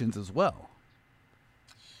Russians as well.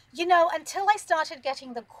 Until I started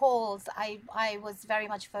getting the calls, I was very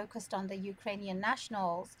much focused on the Ukrainian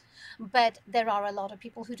nationals. But there are a lot of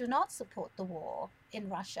people who do not support the war in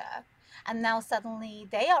Russia. And now suddenly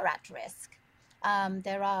they are at risk.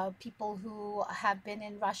 There are people who have been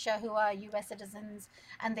in Russia who are US citizens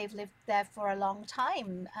and they've lived there for a long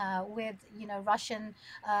time with, Russian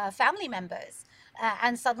family members.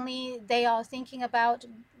 And suddenly they are thinking about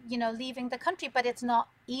leaving the country, but it's not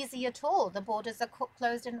easy at all. The borders are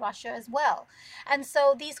closed in Russia as well. And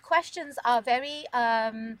so these questions are very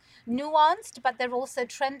nuanced, but they're also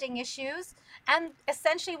trending issues. And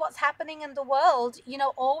essentially what's happening in the world,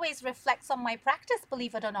 always reflects on my practice,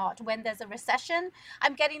 believe it or not. When there's a recession,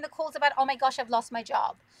 I'm getting the calls about, oh my gosh, I've lost my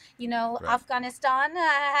job. Right. Afghanistan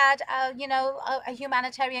had, a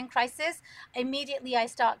humanitarian crisis. Immediately I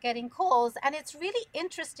start getting calls. And it's really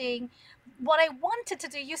interesting what I wanted to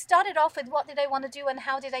do. You started off with what did I want to do and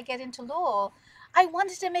how did I get into law? I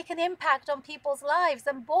wanted to make an impact on people's lives.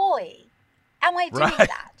 And boy, am I doing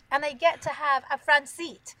that. And I get to have a front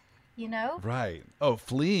seat. Right. Oh,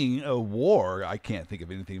 fleeing a war. I can't think of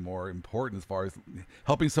anything more important as far as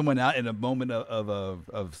helping someone out in a moment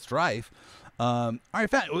of strife. All right,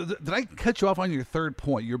 Fat, did I cut you off on your third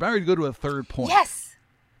point? You're about to go to a third point. Yes.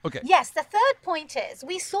 Okay. Yes, the third point is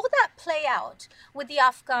we saw that play out with the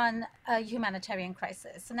Afghan humanitarian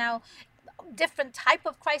crisis. Now, different type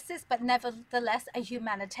of crisis, but nevertheless a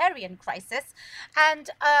humanitarian crisis. And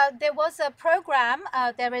there was a program,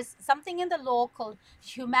 there is something in the law called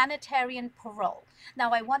humanitarian parole.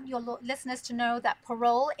 Now, I want your listeners to know that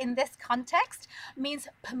parole in this context means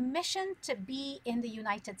permission to be in the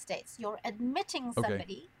United States. You're admitting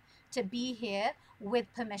somebody to be here with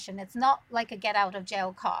permission. It's not like a get out of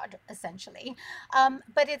jail card, essentially.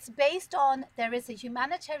 But it's based on there is a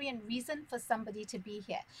humanitarian reason for somebody to be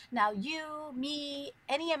here. Now, you, me,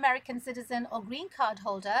 any American citizen or green card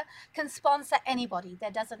holder can sponsor anybody.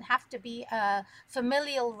 There doesn't have to be a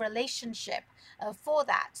familial relationship for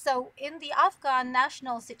that. So in the Afghan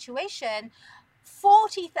national situation,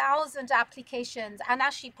 40,000 applications, and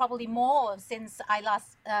actually probably more since I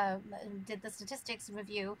last did the statistics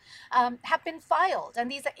review, have been filed.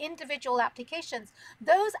 And these are individual applications.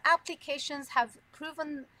 Those applications have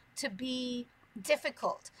proven to be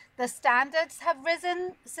difficult. The standards have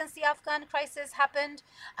risen since the Afghan crisis happened,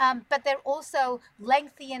 but they're also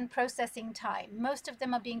lengthy in processing time. Most of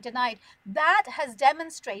them are being denied. That has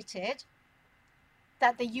demonstrated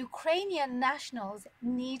that the Ukrainian nationals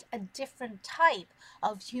need a different type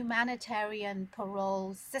of humanitarian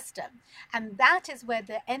parole system. And that is where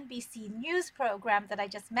the NBC News program that I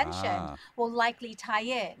just mentioned will likely tie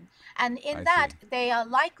in. And in they are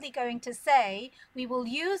likely going to say, we will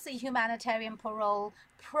use the humanitarian parole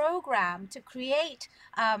program to create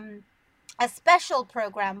a special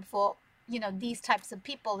program for these types of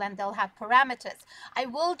people, and they'll have parameters. I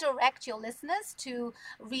will direct your listeners to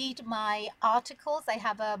read my articles. I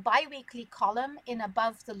have a bi-weekly column in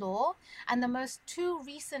Above the Law, and the most two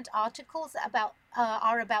recent articles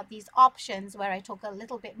are about these options, where I talk a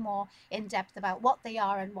little bit more in depth about what they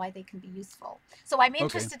are and why they can be useful. So I'm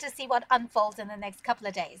interested to see what unfolds in the next couple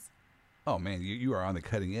of days. Oh, man, you are on the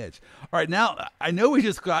cutting edge. All right, now, I know we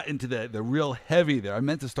just got into the real heavy there. I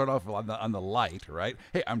meant to start off on the light, right?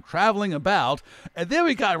 Hey, I'm traveling about, and then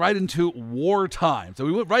we got right into wartime. So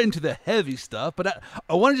we went right into the heavy stuff, but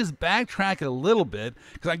I want to just backtrack it a little bit,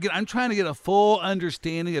 because I'm trying to get a full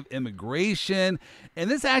understanding of immigration, and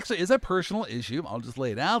this actually is a personal issue. I'll just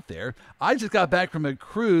lay it out there. I just got back from a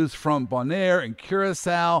cruise from Bonaire and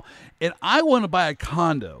Curacao, and I want to buy a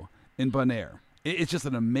condo in Bonaire. It's just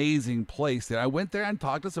an amazing place there. I went there and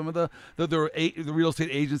talked to some of the real estate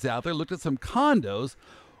agents out there, looked at some condos.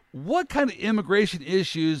 What kind of immigration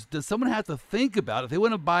issues does someone have to think about if they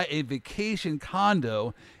want to buy a vacation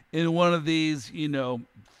condo in one of these,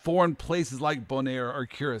 foreign places like Bonaire or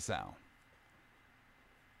Curacao?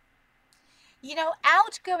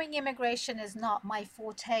 Outgoing immigration is not my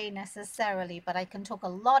forte necessarily, but I can talk a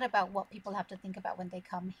lot about what people have to think about when they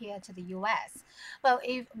come here to the US. Well,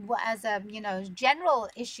 as a, general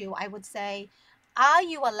issue, I would say, are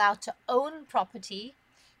you allowed to own property?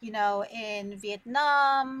 In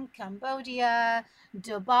Vietnam, Cambodia,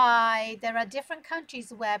 Dubai, there are different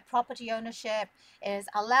countries where property ownership is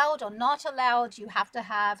allowed or not allowed. You have to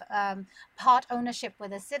have part ownership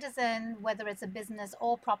with a citizen, whether it's a business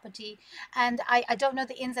or property. And I don't know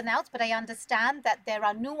the ins and outs, but I understand that there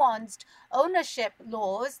are nuanced ownership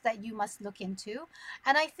laws that you must look into.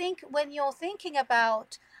 And I think when you're thinking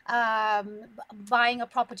about buying a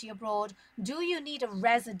property abroad, do you need a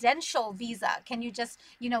residential visa? Can you just,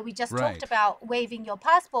 we just talked about waiving your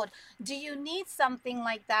passport. Do you need something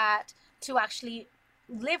like that to actually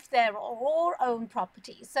live there or own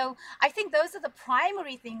property? So I think those are the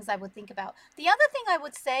primary things I would think about. The other thing I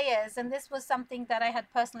would say is, and this was something that I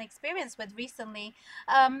had personal experience with recently,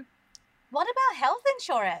 what about health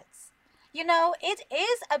insurance? It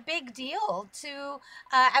is a big deal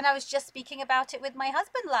and I was just speaking about it with my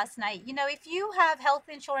husband last night. If you have health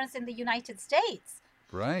insurance in the United States,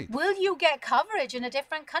 Right. Will you get coverage in a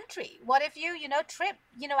different country? What if you, trip,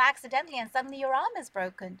 accidentally and suddenly your arm is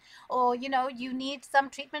broken? Or, you need some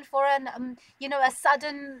treatment for a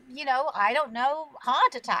sudden, I don't know,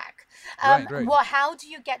 heart attack. Right. How do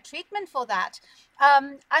you get treatment for that?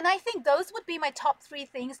 And I think those would be my top three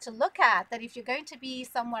things to look at, that if you're going to be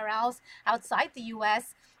somewhere else outside the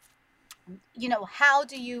US, how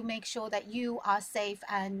do you make sure that you are safe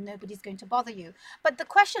and nobody's going to bother you? But the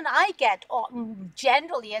question I get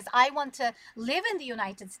generally is, I want to live in the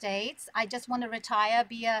United States. I just want to retire,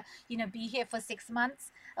 be here for 6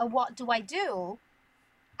 months. What do I do?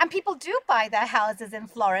 And people do buy their houses in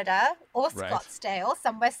Florida or Right. Scottsdale,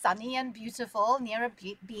 somewhere sunny and beautiful near a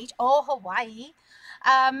beach, or Hawaii.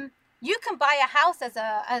 You can buy a house as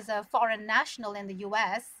a foreign national in the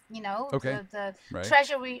U.S. Okay. The Right.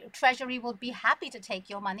 treasury will be happy to take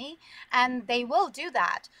your money, and they will do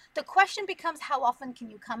that. The question becomes, how often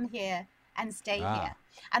can you come here and stay here?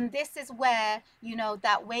 And this is where,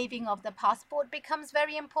 that waiving of the passport becomes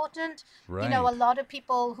very important. Right. A lot of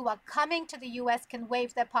people who are coming to the US can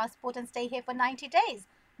waive their passport and stay here for 90 days,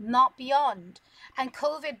 not beyond. And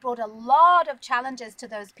COVID brought a lot of challenges to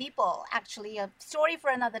those people. Actually, a story for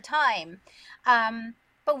another time.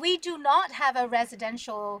 But we do not have a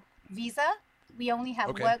residential visa. We only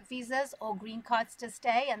have Okay. work visas or green cards to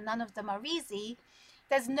stay, and none of them are easy.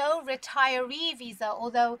 There's no retiree visa,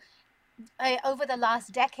 although over the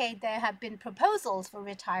last decade there have been proposals for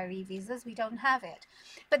retiree visas. We don't have it.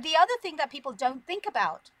 But the other thing that people don't think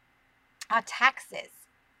about are taxes.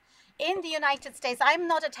 In the United States, I'm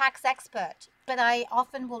not a tax expert, but I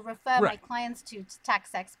often will refer my Right. clients to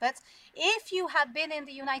tax experts. If you have been in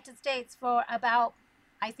the United States for about,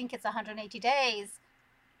 I think it's 180 days,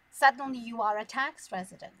 suddenly you are a tax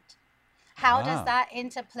resident. How does that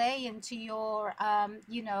interplay into your,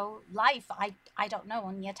 life? I don't know.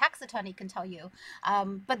 Only a tax attorney can tell you.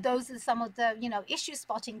 But those are some of the, issue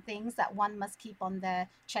spotting things that one must keep on their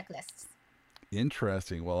checklists.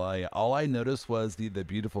 Interesting. Well, all I noticed was the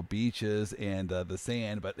beautiful beaches and the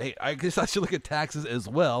sand. But hey, I guess I should look at taxes as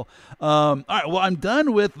well. All right. Well, I'm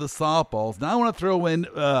done with the softballs. Now I want to throw in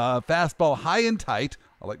fastball high and tight.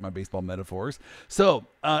 I like my baseball metaphors. So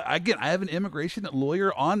again, I have an immigration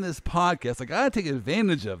lawyer on this podcast. I got to take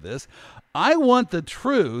advantage of this. I want the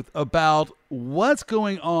truth about what's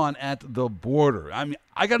going on at the border. I mean,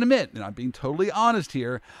 I got to admit, and I'm being totally honest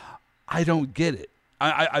here, I don't get it.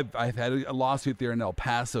 I've had a lawsuit there in El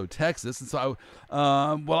Paso, Texas, and so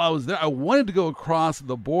while I was there, I wanted to go across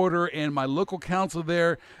the border, and my local counsel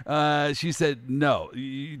there, she said, no,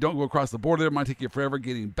 you don't go across the border. It might take you forever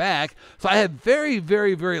getting back. So I had very,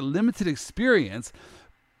 very, very limited experience.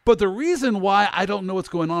 But the reason why I don't know what's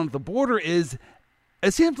going on at the border is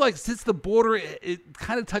it seems like since the border, it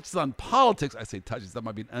kind of touches on politics. I say touches, that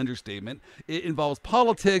might be an understatement. It involves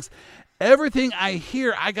politics. Everything I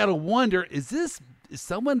hear, I got to wonder, is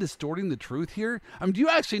someone distorting the truth here? I mean, do you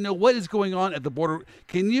actually know what is going on at the border?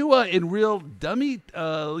 Can you, in real dummy,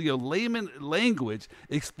 layman language,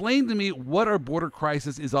 explain to me what our border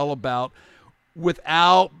crisis is all about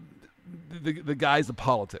without the guise of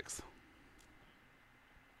politics?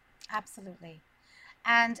 Absolutely.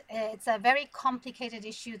 And it's a very complicated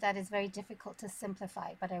issue that is very difficult to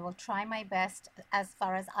simplify, but I will try my best as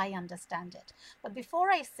far as I understand it. But before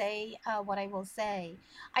I say what I will say,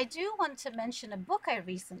 I do want to mention a book I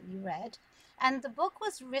recently read. And the book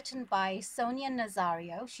was written by Sonia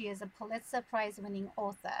Nazario. She is a Pulitzer Prize-winning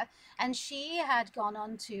author, and she had gone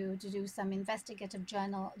on to do some investigative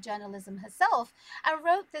journalism herself, and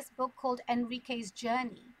wrote this book called Enrique's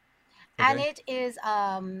Journey. And Okay. it is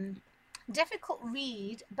difficult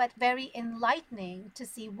read, but very enlightening to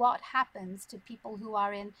see what happens to people who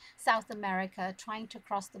are in South America trying to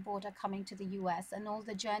cross the border coming to the US, and all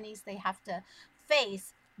the journeys they have to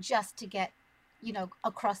face just to get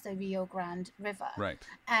across the Rio Grande River. Right.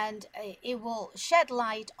 And it will shed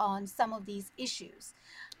light on some of these issues.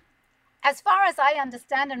 As far as I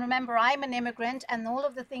understand, and remember, I'm an immigrant, and all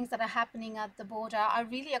of the things that are happening at the border are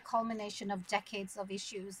really a culmination of decades of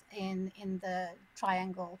issues in the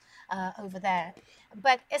triangle over there.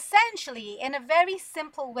 But essentially, in a very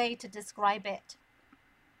simple way to describe it,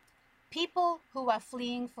 people who are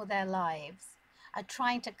fleeing for their lives are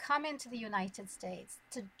trying to come into the United States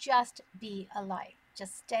to just be alive,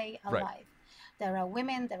 just stay alive. Right. There are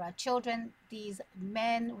women, there are children. These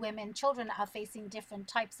men, women, children are facing different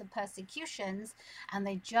types of persecutions, and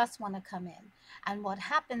they just want to come in. And what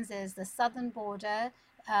happens is the southern border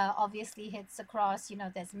obviously hits across,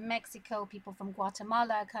 there's Mexico, people from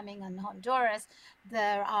Guatemala are coming, and Honduras.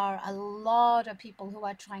 There are a lot of people who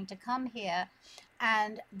are trying to come here.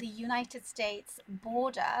 And the United States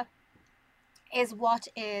border is what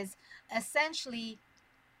is essentially,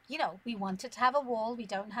 we wanted to have a wall, we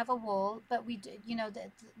don't have a wall, but we do,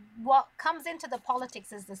 what comes into the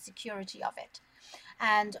politics is the security of it.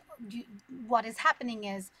 And what is happening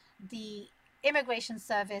is the immigration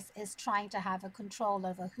service is trying to have a control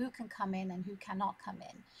over who can come in and who cannot come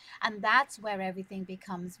in. And that's where everything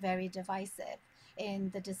becomes very divisive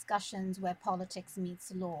in the discussions where politics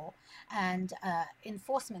meets law and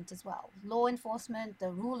enforcement as well. Law enforcement, the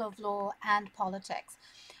rule of law, and politics.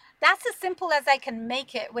 That's as simple as I can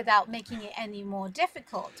make it without making it any more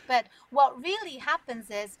difficult. But what really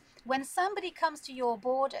happens is when somebody comes to your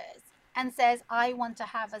borders and says, I want to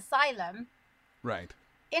have asylum, right,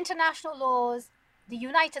 international laws, the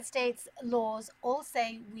United States laws all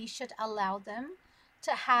say we should allow them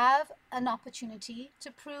to have an opportunity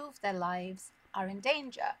to prove their lives are in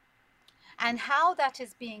danger. And how that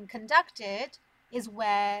is being conducted is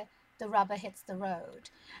where the rubber hits the road.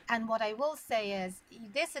 And what I will say is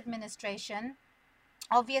this administration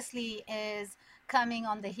obviously is coming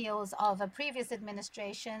on the heels of a previous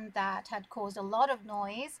administration that had caused a lot of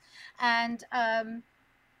noise. And,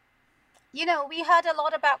 we heard a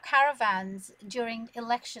lot about caravans during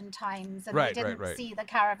election times, and we didn't see the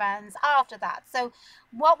caravans after that. So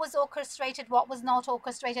what was orchestrated, what was not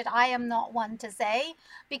orchestrated, I am not one to say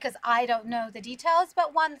because I don't know the details,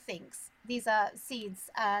 but one thinks. These are seeds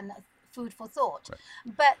and food for thought.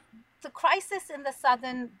 Right. But the crisis in the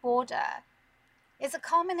southern border is a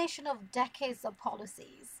culmination of decades of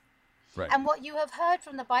policies. Right. And what you have heard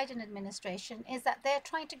from the Biden administration is that they're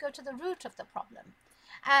trying to go to the root of the problem.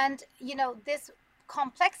 And, this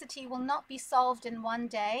complexity will not be solved in one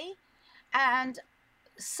day. And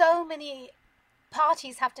so many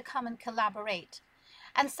parties have to come and collaborate.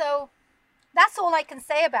 And so that's all I can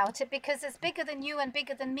say about it, because it's bigger than you and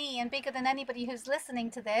bigger than me and bigger than anybody who's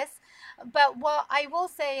listening to this. But what I will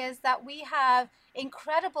say is that we have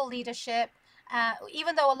incredible leadership.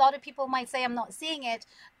 Even though a lot of people might say I'm not seeing it,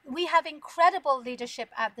 we have incredible leadership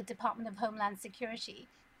at the Department of Homeland Security.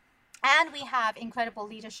 And we have incredible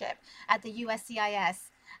leadership at the USCIS.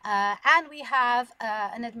 And we have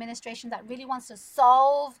an administration that really wants to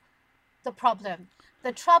solve the problem.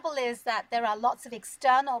 The trouble is that there are lots of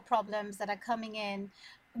external problems that are coming in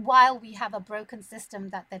while we have a broken system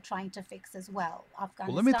that they're trying to fix as well.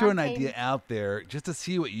 Well, let me throw an idea out there just to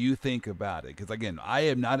see what you think about it. Because, again, I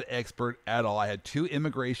am not an expert at all. I had 2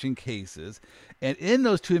 immigration cases. And in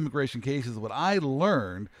those 2 immigration cases, what I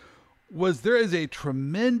learned was there is a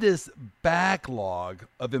tremendous backlog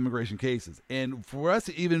of immigration cases. And for us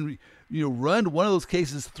to even, run one of those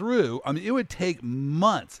cases through, I mean, it would take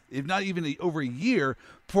months, if not even over a year,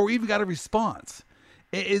 before we even got a response.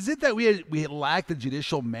 Is it that we lack the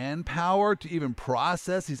judicial manpower to even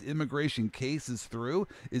process these immigration cases through?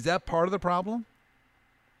 Is that part of the problem?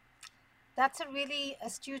 That's a really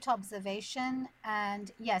astute observation.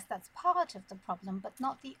 And yes, that's part of the problem, but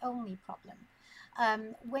not the only problem.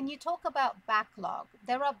 When you talk about backlog,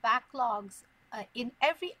 there are backlogs in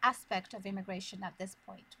every aspect of immigration at this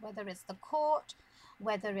point, whether it's the court,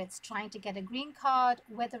 whether it's trying to get a green card,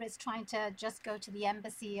 whether it's trying to just go to the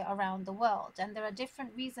embassy around the world. And there are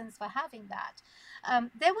different reasons for having that.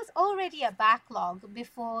 There was already a backlog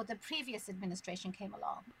before the previous administration came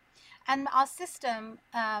along. And our system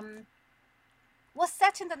was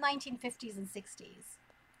set in the 1950s and 60s.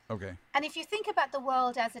 Okay. And if you think about the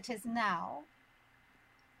world as it is now,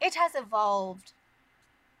 it has evolved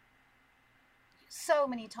so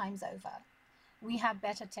many times over. We have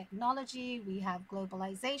better technology, we have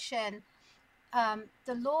globalization.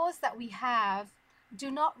 The laws that we have do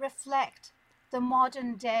not reflect the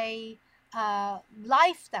modern day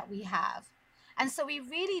life that we have. And so we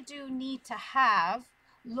really do need to have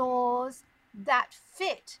laws that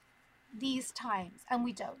fit these times, and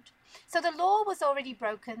we don't. So the law was already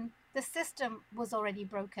broken, the system was already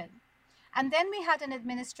broken. And then we had an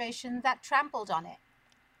administration that trampled on it.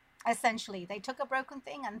 Essentially, they took a broken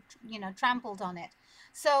thing and, trampled on it.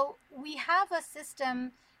 So we have a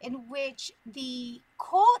system in which the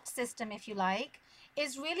court system, if you like,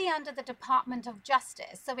 is really under the Department of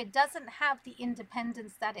Justice. So it doesn't have the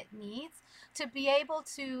independence that it needs to be able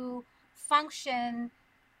to function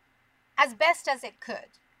as best as it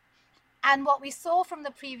could. And what we saw from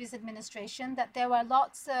the previous administration, that there were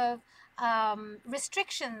lots of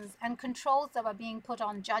restrictions and controls that were being put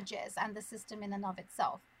on judges and the system in and of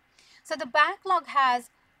itself. So the backlog has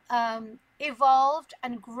evolved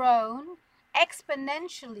and grown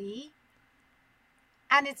exponentially,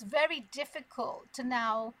 and it's very difficult to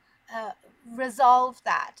now resolve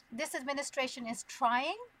that. This administration is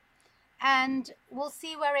trying, and we'll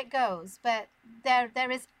see where it goes. But there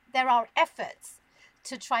are efforts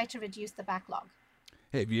to try to reduce the backlog.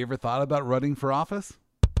 Hey, have you ever thought about running for office?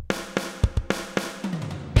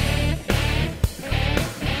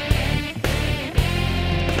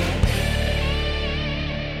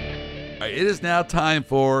 All right, it is now time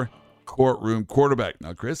for Courtroom Quarterback.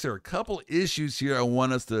 Now, Chris, there are a couple issues here I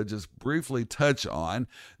want us to just briefly touch on.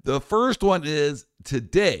 The first one is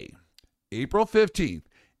today, April 15th,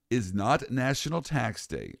 is not National Tax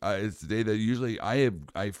Day. It's the day that usually I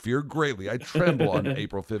fear greatly. I tremble on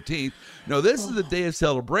April 15th. No, this is the day of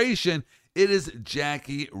celebration. It is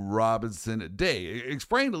Jackie Robinson Day.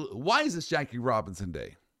 Explain, why is this Jackie Robinson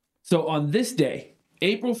Day? So on this day,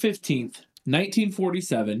 April 15th,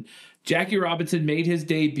 1947, Jackie Robinson made his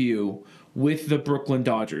debut with the Brooklyn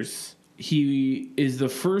Dodgers. He is the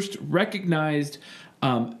first recognized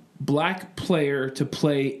black player to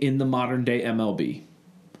play in the modern day MLB.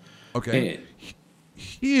 Okay.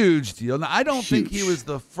 Huge deal. Now, I don't think he was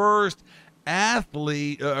the first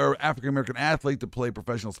athlete or African-American athlete to play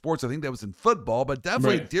professional sports. I think that was in football, but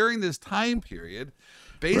definitely during this time period,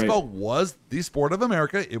 baseball was the sport of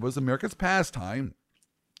America. It was America's pastime.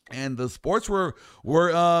 And the sports were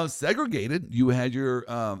segregated. You had your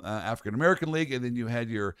African-American league, and then you had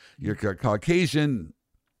your Caucasian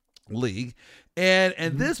league.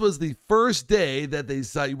 And this was the first day that they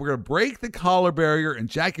decided we're going to break the collar barrier, and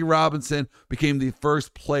Jackie Robinson became the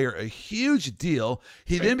first player. A huge deal.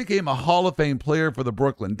 He then became a Hall of Fame player for the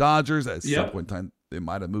Brooklyn Dodgers. At some point in time, they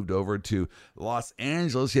might have moved over to Los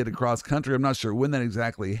Angeles. He had to cross country. I'm not sure when that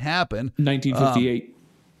exactly happened. 1958.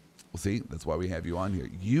 Well, see, that's why we have you on here.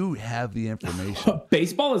 You have the information.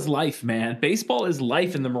 Baseball is life, man. Baseball is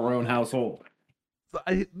life in the Marone household.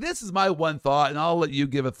 This is my one thought, and I'll let you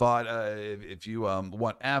give a thought if you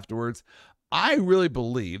want afterwards. I really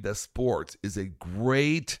believe that sports is a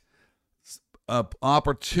great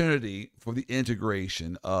opportunity for the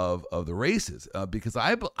integration of the races because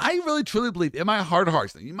I really truly believe in my heart of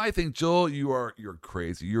hearts. You might think, Joel, you're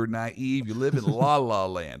crazy, you're naive, you live in la la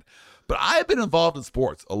land. But I've been involved in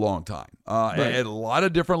sports a long time at a lot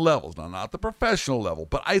of different levels. Now, not the professional level,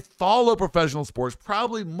 but I follow professional sports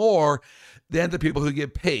probably more than the people who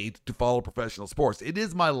get paid to follow professional sports. It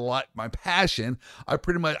is my passion. I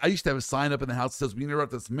used to have a sign up in the house that says, "We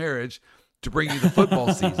interrupt this marriage to bring you the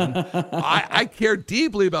football season." I care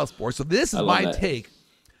deeply about sports. So this is my take.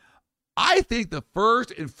 I think the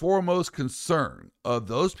first and foremost concern of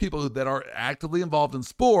those people that are actively involved in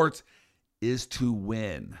sports is to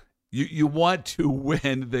win. You want to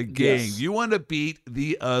win the game. Yes. You want to beat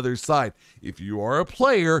the other side. If you are a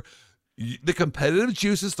player, the competitive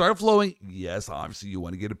juices start flowing. Yes, obviously you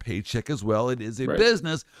want to get a paycheck as well. It is a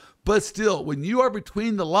business. But still, when you are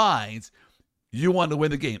between the lines, you want to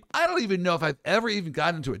win the game. I don't even know if I've ever even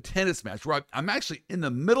gotten into a tennis match where I'm actually in the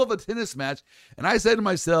middle of a tennis match, and I said to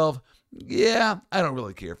myself, yeah, I don't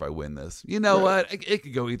really care if I win this. You know what? It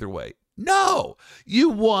could go either way. No, you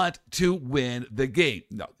want to win the game.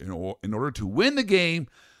 Now, in order to win the game,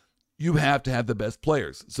 you have to have the best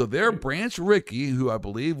players. So there, Branch Rickey, who I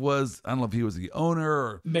believe was, I don't know if he was the owner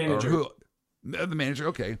or manager. The manager,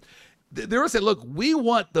 okay. They were saying, look, we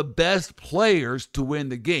want the best players to win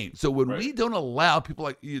the game. So when we don't allow people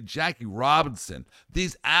like Jackie Robinson,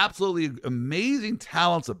 these absolutely amazing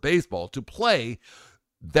talents of baseball to play,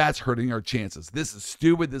 that's hurting our chances. This is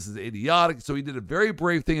stupid. This is idiotic. So he did a very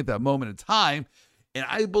brave thing at that moment in time. And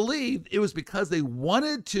I believe it was because they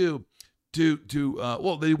wanted to do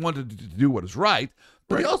what is right,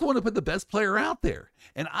 but they also want to put the best player out there.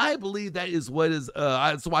 And I believe that is what is,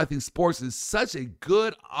 that's why I think sports is such a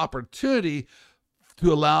good opportunity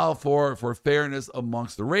to allow for fairness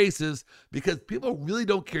amongst the races, because people really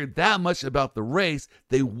don't care that much about the race.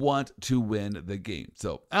 They want to win the game.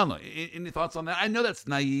 So I don't know. Any thoughts on that? I know that's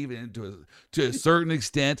naive and to a certain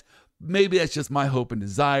extent. Maybe that's just my hope and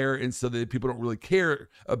desire, and so that people don't really care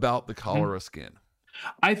about the color of skin.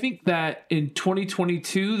 I think that in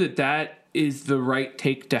 2022 that is the right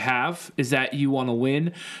take to have, is that you want to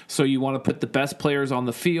win. So you want to put the best players on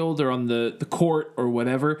the field or on the court or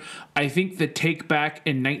whatever. I think the take back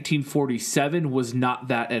in 1947 was not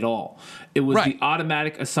that at all. It was the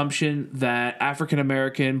automatic assumption that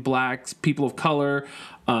African-American, blacks, people of color,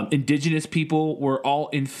 indigenous people were all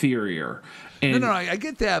inferior. And no, I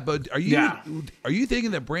get that. But are you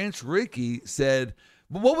thinking that Branch Rickey said,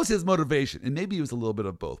 what was his motivation? And maybe it was a little bit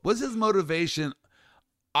of both. Was his motivation,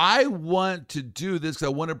 I want to do this because I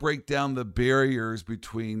want to break down the barriers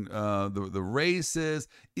between the races,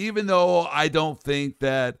 even though I don't think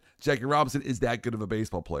that Jackie Robinson is that good of a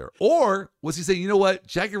baseball player? Or was he saying, you know what,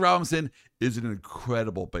 Jackie Robinson is an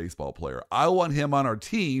incredible baseball player. I want him on our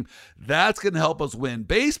team. That's going to help us win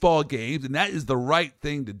baseball games, and that is the right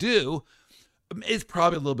thing to do. It's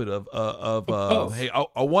probably a little bit of Both. hey,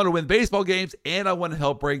 I want to win baseball games and I want to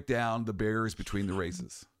help break down the barriers between the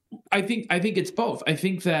races. I think it's both. I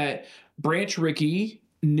think that Branch Rickey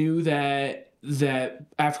knew that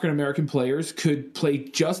African American players could play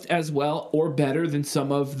just as well or better than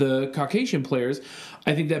some of the Caucasian players.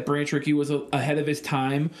 I think that Branch Rickey was ahead of his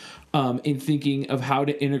time in thinking of how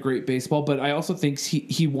to integrate baseball, but I also think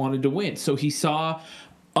he wanted to win. So he saw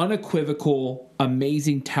unequivocal,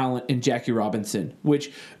 amazing talent in Jackie Robinson,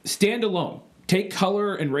 which stand alone. Take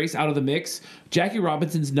color and race out of the mix. Jackie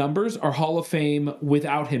Robinson's numbers are Hall of Fame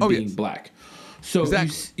without him being black. So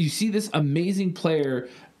Exactly. you see this amazing player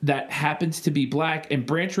that happens to be black, and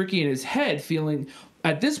Branch Rickey in his head feeling,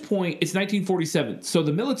 at this point, it's 1947. So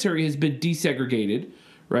the military has been desegregated,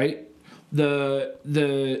 right?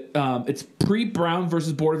 It's pre-Brown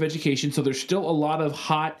versus Board of Education, so there's still a lot of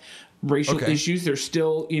hot racial issues. There's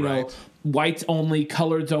still, Right. whites only,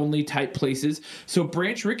 coloreds only type places. So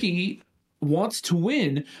Branch Rickey wants to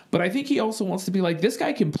win, but I think he also wants to be like, this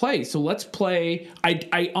guy can play, so let's play.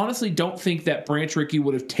 I honestly don't think that Branch Rickey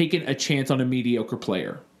would have taken a chance on a mediocre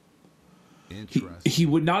player. Interesting. He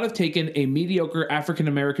would not have taken a mediocre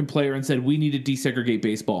African-American player and said, we need to desegregate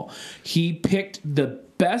baseball. He picked the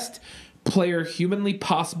best player humanly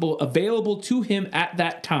possible available to him at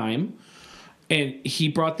that time, and he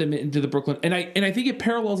brought them into the Brooklyn. And I think it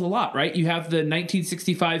parallels a lot, right? You have the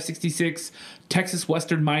 1965-66 Texas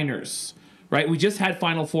Western Miners, right? We just had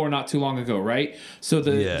Final Four not too long ago, right? So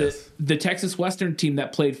the Texas Western team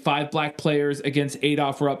that played 5 black players against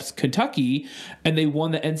Adolph Rupp's Kentucky, and they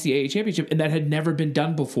won the NCAA championship, and that had never been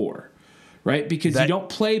done before, right? Because you don't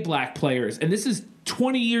play black players, and this is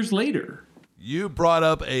 20 years later. You brought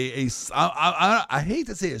up I hate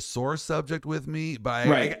to say a sore subject with me,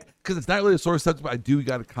 but because it's not really a sore subject, but I do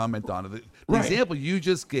got to comment on it. The example you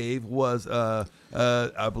just gave was,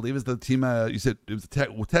 I believe, is the team you said it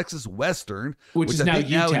was Texas Western, which is now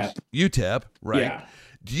UTEP. UTEP, right? Yeah.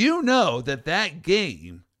 Do you know that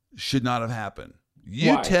game should not have happened?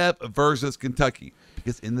 UTEP versus Kentucky,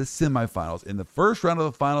 because in the semifinals, in the first round of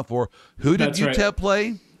the Final Four, who did UTEP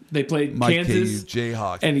play? They played Mike Kansas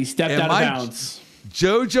Jayhawks, and he stepped out of bounds.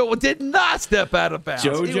 JoJo did not step out of bounds.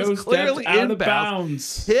 JoJo he was clearly stepped out in of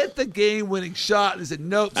bounds. Hit the game-winning shot and said,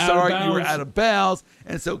 "Nope, sorry, you were out of bounds."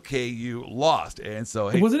 And so KU lost. And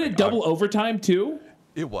so wasn't it double overtime too?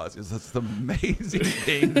 It was. It was just an amazing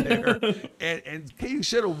game there. And KU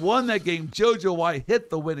should have won that game. JoJo White hit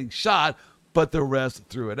the winning shot, but the refs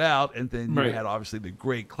threw it out. And then you had obviously the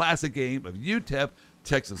great classic game of UTEP,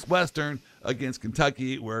 Texas Western against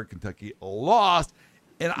Kentucky, where Kentucky lost.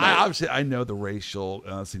 And I know the racial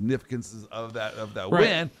significances of that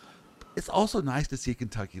win. It's also nice to see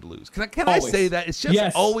Kentucky lose. Can I say that? It's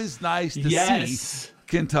just always nice to see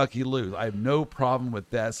Kentucky lose. I have no problem with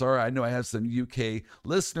that. Sorry, I know I have some UK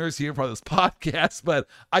listeners here for this podcast, but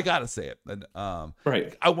I gotta say it. And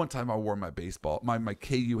one time I wore my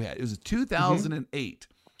KU hat. It was 2008.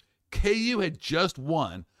 KU had just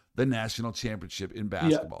won the national championship in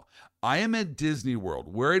basketball. I am at Disney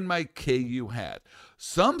World wearing my KU hat.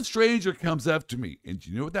 Some stranger comes up to me, and do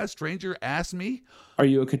you know what that stranger asked me? Are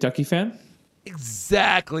you a Kentucky fan?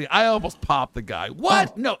 Exactly. I almost popped the guy.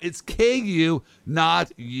 What? No, it's KU,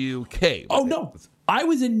 not UK. Oh, no. I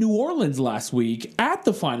was in New Orleans last week at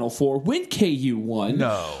the Final Four when KU won.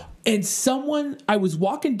 No. And I was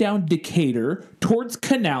walking down Decatur towards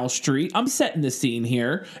Canal Street. I'm setting the scene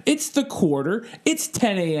here. It's the quarter. It's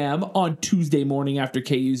 10 a.m. on Tuesday morning after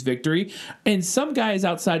KU's victory. And some guy is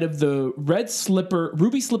outside of the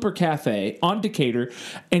Ruby Slipper Cafe on Decatur.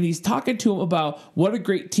 And he's talking to him about what a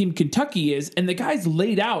great team Kentucky is. And the guy's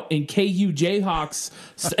laid out in KU Jayhawks.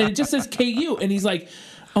 And it just says KU. And he's like,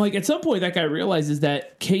 at some point that guy realizes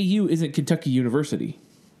that KU isn't Kentucky University.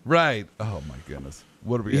 Right. Oh, my goodness.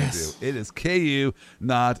 What are we going to do? It is KU,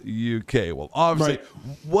 not UK. Well, obviously,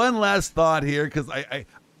 one last thought here, because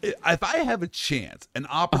if I have a chance, an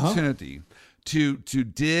opportunity to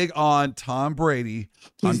dig on Tom Brady,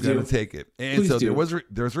 I'm going to take it. And there was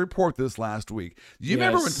a report this last week. Do you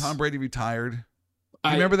remember when Tom Brady retired? Do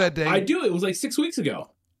you remember that day? I do. It was like 6 weeks ago.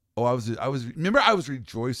 Oh, I was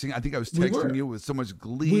rejoicing. I think I was texting you with so much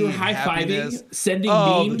glee. We were and high-fiving, sending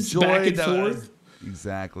memes back and forth.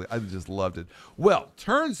 Exactly. I just loved it. Well,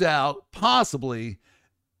 turns out possibly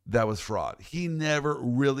that was fraud. He never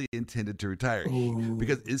really intended to retire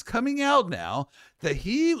because it's coming out now that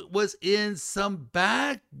he was in some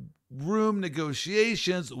backroom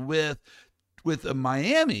negotiations with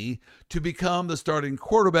Miami to become the starting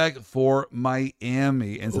quarterback for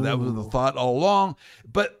Miami. And so that was the thought all along.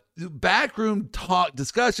 But backroom talk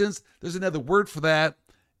discussions, there's another word for that.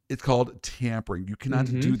 It's called tampering. You cannot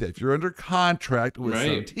do that if you're under contract with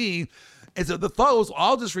some team. And so the thought was,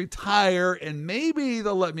 I'll just retire and maybe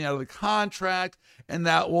they'll let me out of the contract, and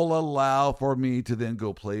that will allow for me to then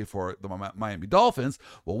go play for the Miami Dolphins.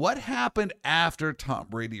 Well, what happened after Tom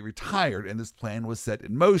Brady retired and this plan was set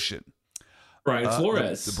in motion? Brian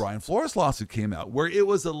Flores. The Brian Flores lawsuit came out where it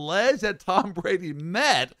was alleged that Tom Brady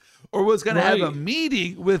met or was going to have a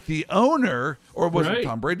meeting with the owner, or was it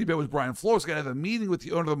Tom Brady, but it was Brian Flores going to have a meeting with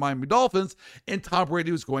the owner of the Miami Dolphins, and Tom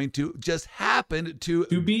Brady was going to just happen to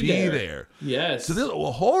be there. Yes. So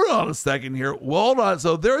hold on a second here. Hold on.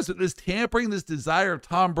 So there's this tampering, this desire of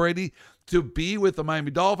Tom Brady to be with the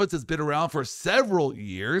Miami Dolphins has been around for several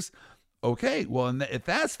years. Okay, well, if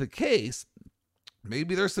that's the case,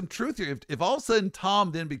 maybe there's some truth here. If all of a sudden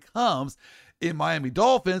Tom then becomes a Miami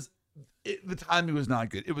Dolphins, the timing was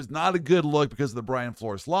not good. It was not a good look because of the Brian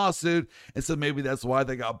Flores lawsuit. And so maybe that's why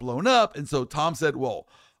they got blown up. And so Tom said, well,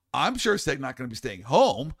 I'm sure not going to be staying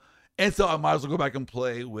home. And so I might as well go back and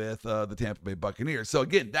play with the Tampa Bay Buccaneers. So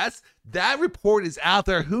again, that report is out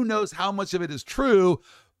there. Who knows how much of it is true,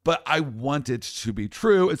 but I want it to be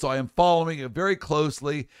true. And so I am following it very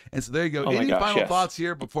closely. And so there you go. Any final thoughts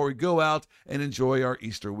here before we go out and enjoy our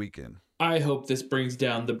Easter weekend? I hope this brings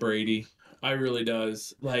down the Brady. I really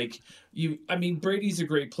does. Brady's a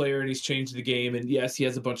great player and he's changed the game. And yes, he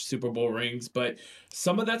has a bunch of Super Bowl rings, but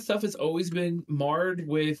some of that stuff has always been marred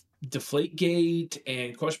with Deflategate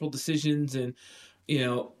and questionable decisions. And,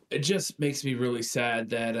 it just makes me really sad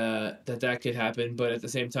that that could happen. But at the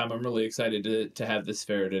same time, I'm really excited to have this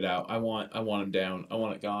ferreted out. I want him down. I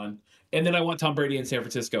want it gone. And then I want Tom Brady in San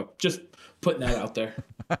Francisco. Just putting that out there.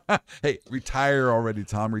 Hey, retire already,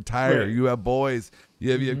 Tom. Retire. Right. You have boys.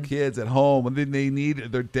 You have kids at home, and then they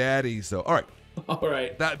need their daddy. So, all right. All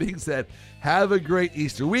right. That being said, have a great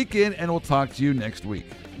Easter weekend, and we'll talk to you next week.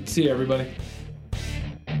 See you, everybody.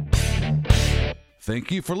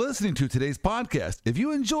 Thank you for listening to today's podcast. If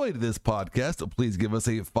you enjoyed this podcast, please give us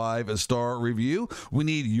a 5-star review. We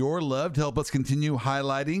need your love to help us continue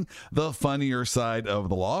highlighting the funnier side of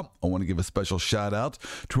the law. I want to give a special shout out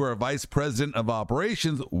to our Vice President of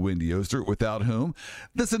Operations, Wendy Oster, without whom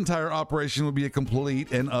this entire operation would be a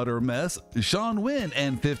complete and utter mess. Sean Wynn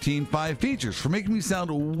and 15-5 Features for making me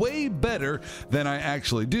sound way better than I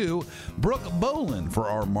actually do. Brooke Boland for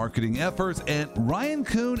our marketing efforts, and Ryan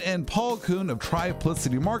Kuhn and Paul Kuhn of Triplicity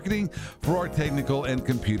Marketing for our technical and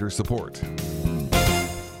computer support.